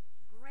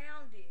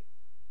 grounded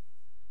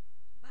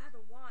by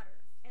the water.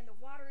 And the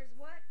water is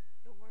what?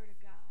 The word of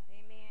God.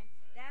 Amen.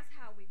 That's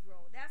how we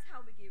grow. That's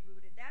how we get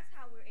rooted. That's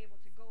how we're able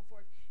to go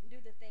forth and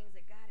do the things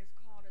that God has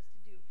called us to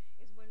do,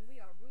 is when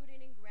we are rooted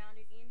and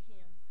grounded in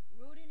him,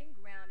 rooted and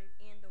grounded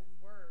in the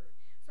word.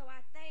 So I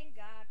thank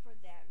God for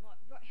that.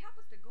 Lord, help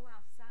us to go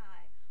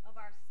outside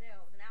of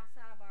ourselves and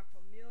outside of our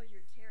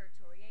familiar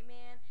territory.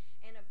 Amen.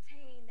 And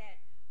obtain that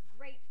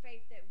great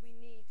faith that we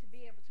need to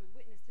be able to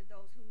witness to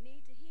those who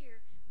need to hear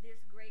this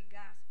great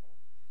gospel.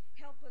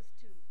 Help us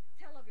to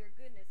tell of your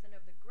goodness and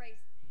of the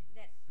grace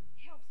that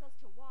helps us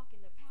to walk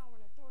in the power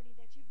and authority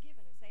that you've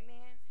given us.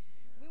 Amen.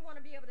 We want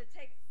to be able to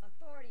take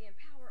authority and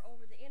power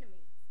over the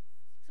enemy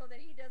so that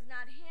he does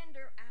not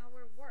hinder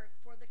our work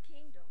for the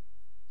kingdom.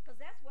 Because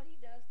that's what he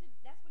does.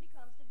 That's what he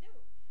comes to do,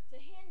 to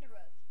hinder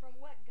us from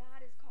what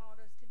God has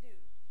called us to do.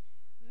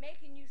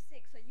 Making you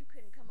sick so you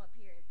couldn't come up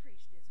here and preach